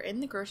okay if you're in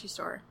the grocery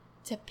store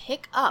to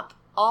pick up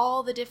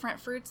all the different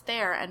fruits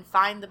there and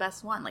find the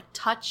best one? Like,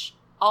 touch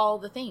all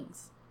the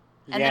things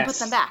and then put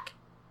them back.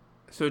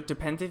 So it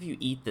depends if you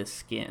eat the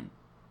skin.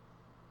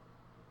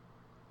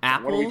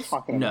 What are we Apples?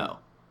 talking No.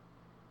 about?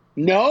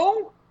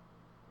 No?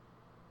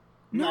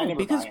 No,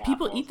 because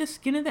people eat the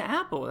skin of the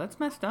apple. That's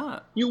messed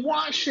up. You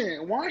wash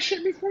it. Wash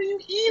it before you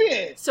eat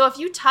it. So if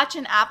you touch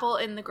an apple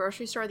in the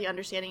grocery store, the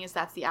understanding is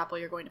that's the apple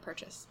you're going to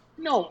purchase.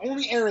 No,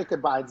 only Eric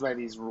abides by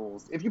these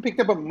rules. If you picked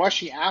up a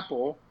mushy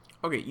apple...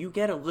 Okay, you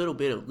get a little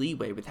bit of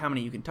leeway with how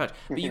many you can touch.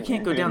 But you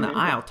can't go down the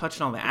aisle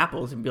touching all the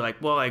apples and be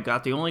like, well, I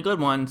got the only good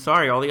one.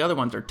 Sorry, all the other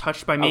ones are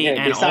touched by me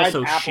and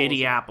also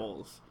shitty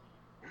apples.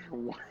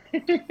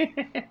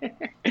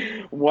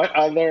 What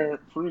other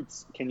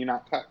fruits can you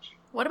not touch?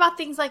 What about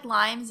things like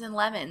limes and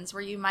lemons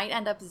where you might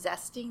end up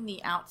zesting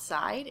the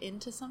outside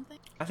into something?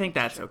 I think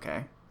that's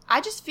okay.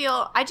 I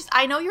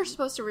know you're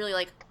supposed to really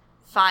like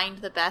find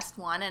the best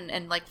one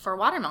and like for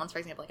watermelons, for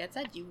example, like I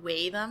said, you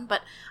weigh them,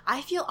 but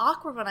I feel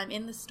awkward when I'm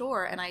in the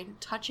store and I'm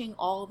touching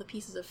all the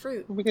pieces of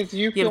fruit. Because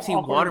you feel see,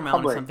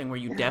 watermelon is something where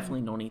you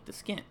definitely don't eat the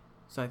skin.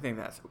 So I think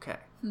that's okay.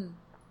 I'm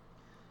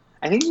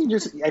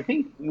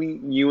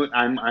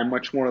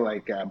much more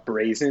like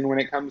brazen when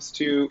it comes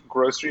to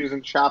groceries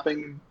and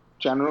shopping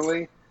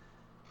generally.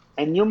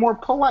 And you're more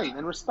polite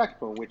and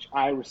respectful, which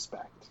I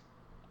respect.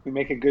 We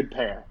make a good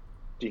pair.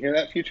 Do you hear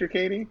that, future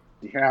Katie? Do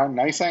you hear how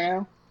nice I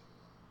am?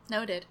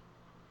 Noted.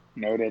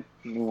 I'm going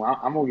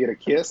to get a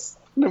kiss.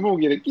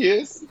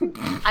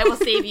 I will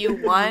save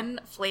you one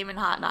flamin'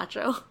 hot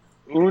nacho.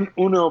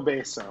 Uno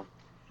beso.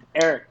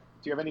 Eric,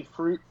 do you have any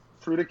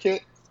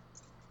fruiticate?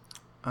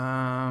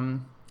 I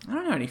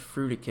don't know any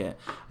fruiticate.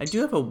 I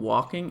do have a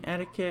walking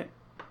etiquette.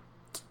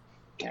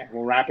 Okay,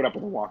 we'll wrap it up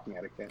with a walking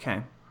etiquette.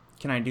 Okay.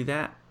 Can I do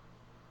that?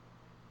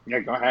 Yeah,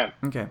 go ahead.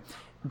 Okay.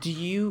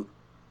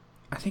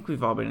 I think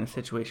we've all been in a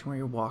situation where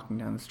you're walking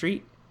down the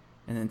street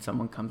and then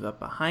someone comes up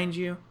behind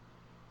you,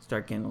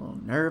 start getting a little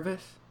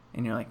nervous,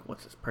 and you're like,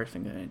 what's this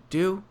person going to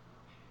do?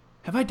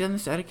 Have I done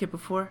this etiquette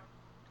before?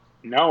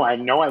 No, I have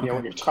no idea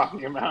what you're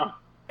talking about.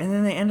 And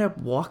then they end up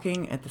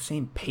walking at the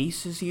same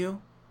pace as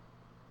you.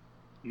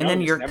 And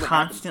then you're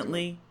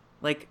constantly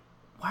like,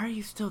 why are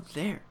you still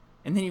there?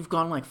 And then you've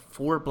gone like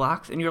 4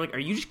 blocks and you're like, are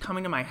you just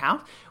coming to my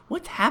house?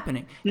 What's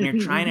happening? And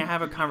you're trying to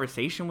have a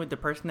conversation with the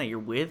person that you're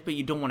with, but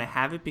you don't want to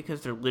have it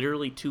because they're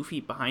literally 2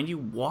 feet behind you,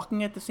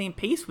 walking at the same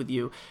pace with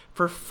you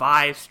for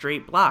 5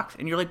 straight blocks.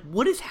 And you're like,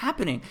 what is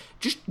happening?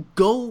 Just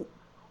go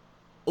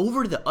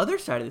over to the other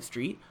side of the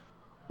street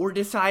or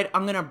decide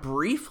I'm going to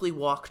briefly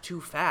walk too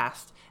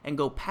fast and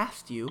go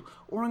past you,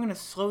 or I'm going to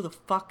slow the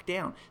fuck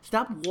down.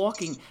 Stop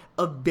walking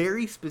a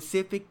very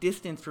specific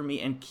distance from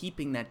me and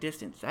keeping that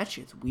distance. That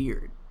shit's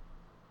weird.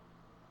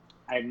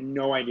 I have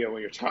no idea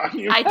what you're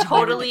talking about. I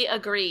totally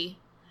agree.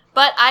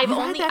 But I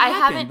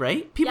haven't,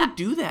 right? People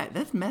do that.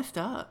 That's messed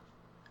up.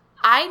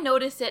 I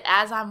notice it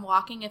as I'm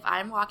walking. If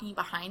I'm walking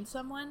behind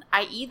someone,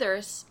 I either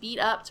speed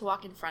up to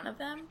walk in front of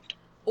them,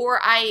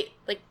 or I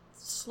like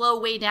slow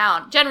way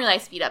down. Generally, I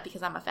speed up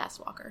because I'm a fast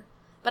walker.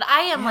 But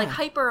I am like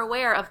hyper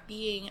aware of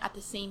being at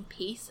the same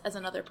pace as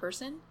another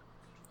person,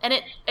 and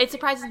it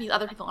surprises me that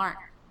other people aren't.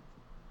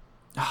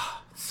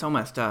 So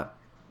messed up.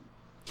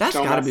 That's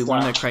got to be one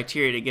of the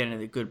criteria to get into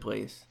the good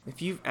place.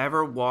 If you've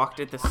ever walked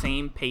at the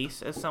same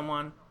pace as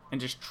someone and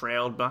just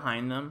trailed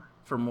behind them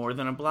for more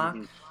than a block,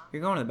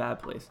 you're going to the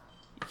bad place.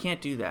 You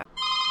can't do that.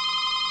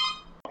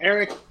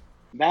 Eric,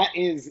 that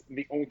is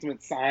the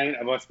ultimate sign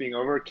of us being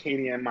over.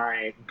 Katie and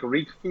my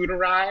Greek food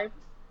arrived.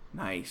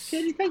 Nice.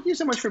 Katie, thank you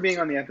so much for being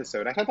on the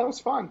episode. I thought that was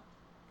fun.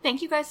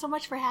 Thank you guys so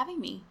much for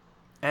having me.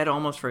 Ed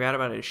almost forgot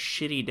about his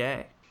shitty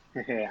day.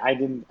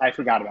 I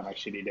forgot about my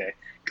shitty day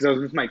because I was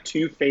with my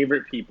 2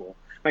 favorite people.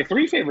 My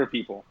 3 favorite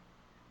people.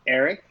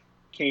 Eric,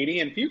 Katie,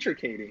 and future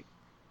Katie.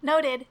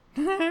 Noted.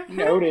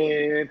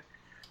 Noted.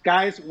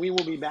 Guys, we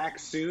will be back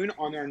soon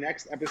on our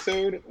next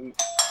episode.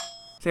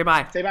 Say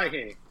bye. Say bye,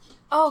 Katie.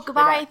 Oh,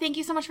 goodbye. Bye-bye. Thank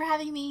you so much for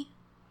having me.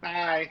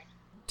 Bye.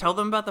 Tell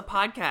them about the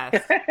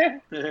podcast.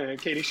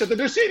 Katie, shut the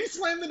door. Katie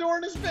slammed the door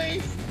in his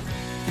face.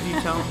 Did you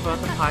tell them about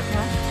the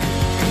podcast?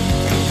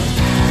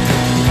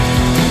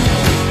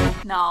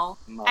 No.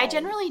 No. I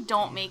generally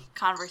don't make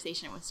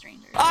conversation with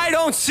strangers. I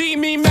don't see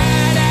me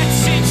mad at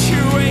situations.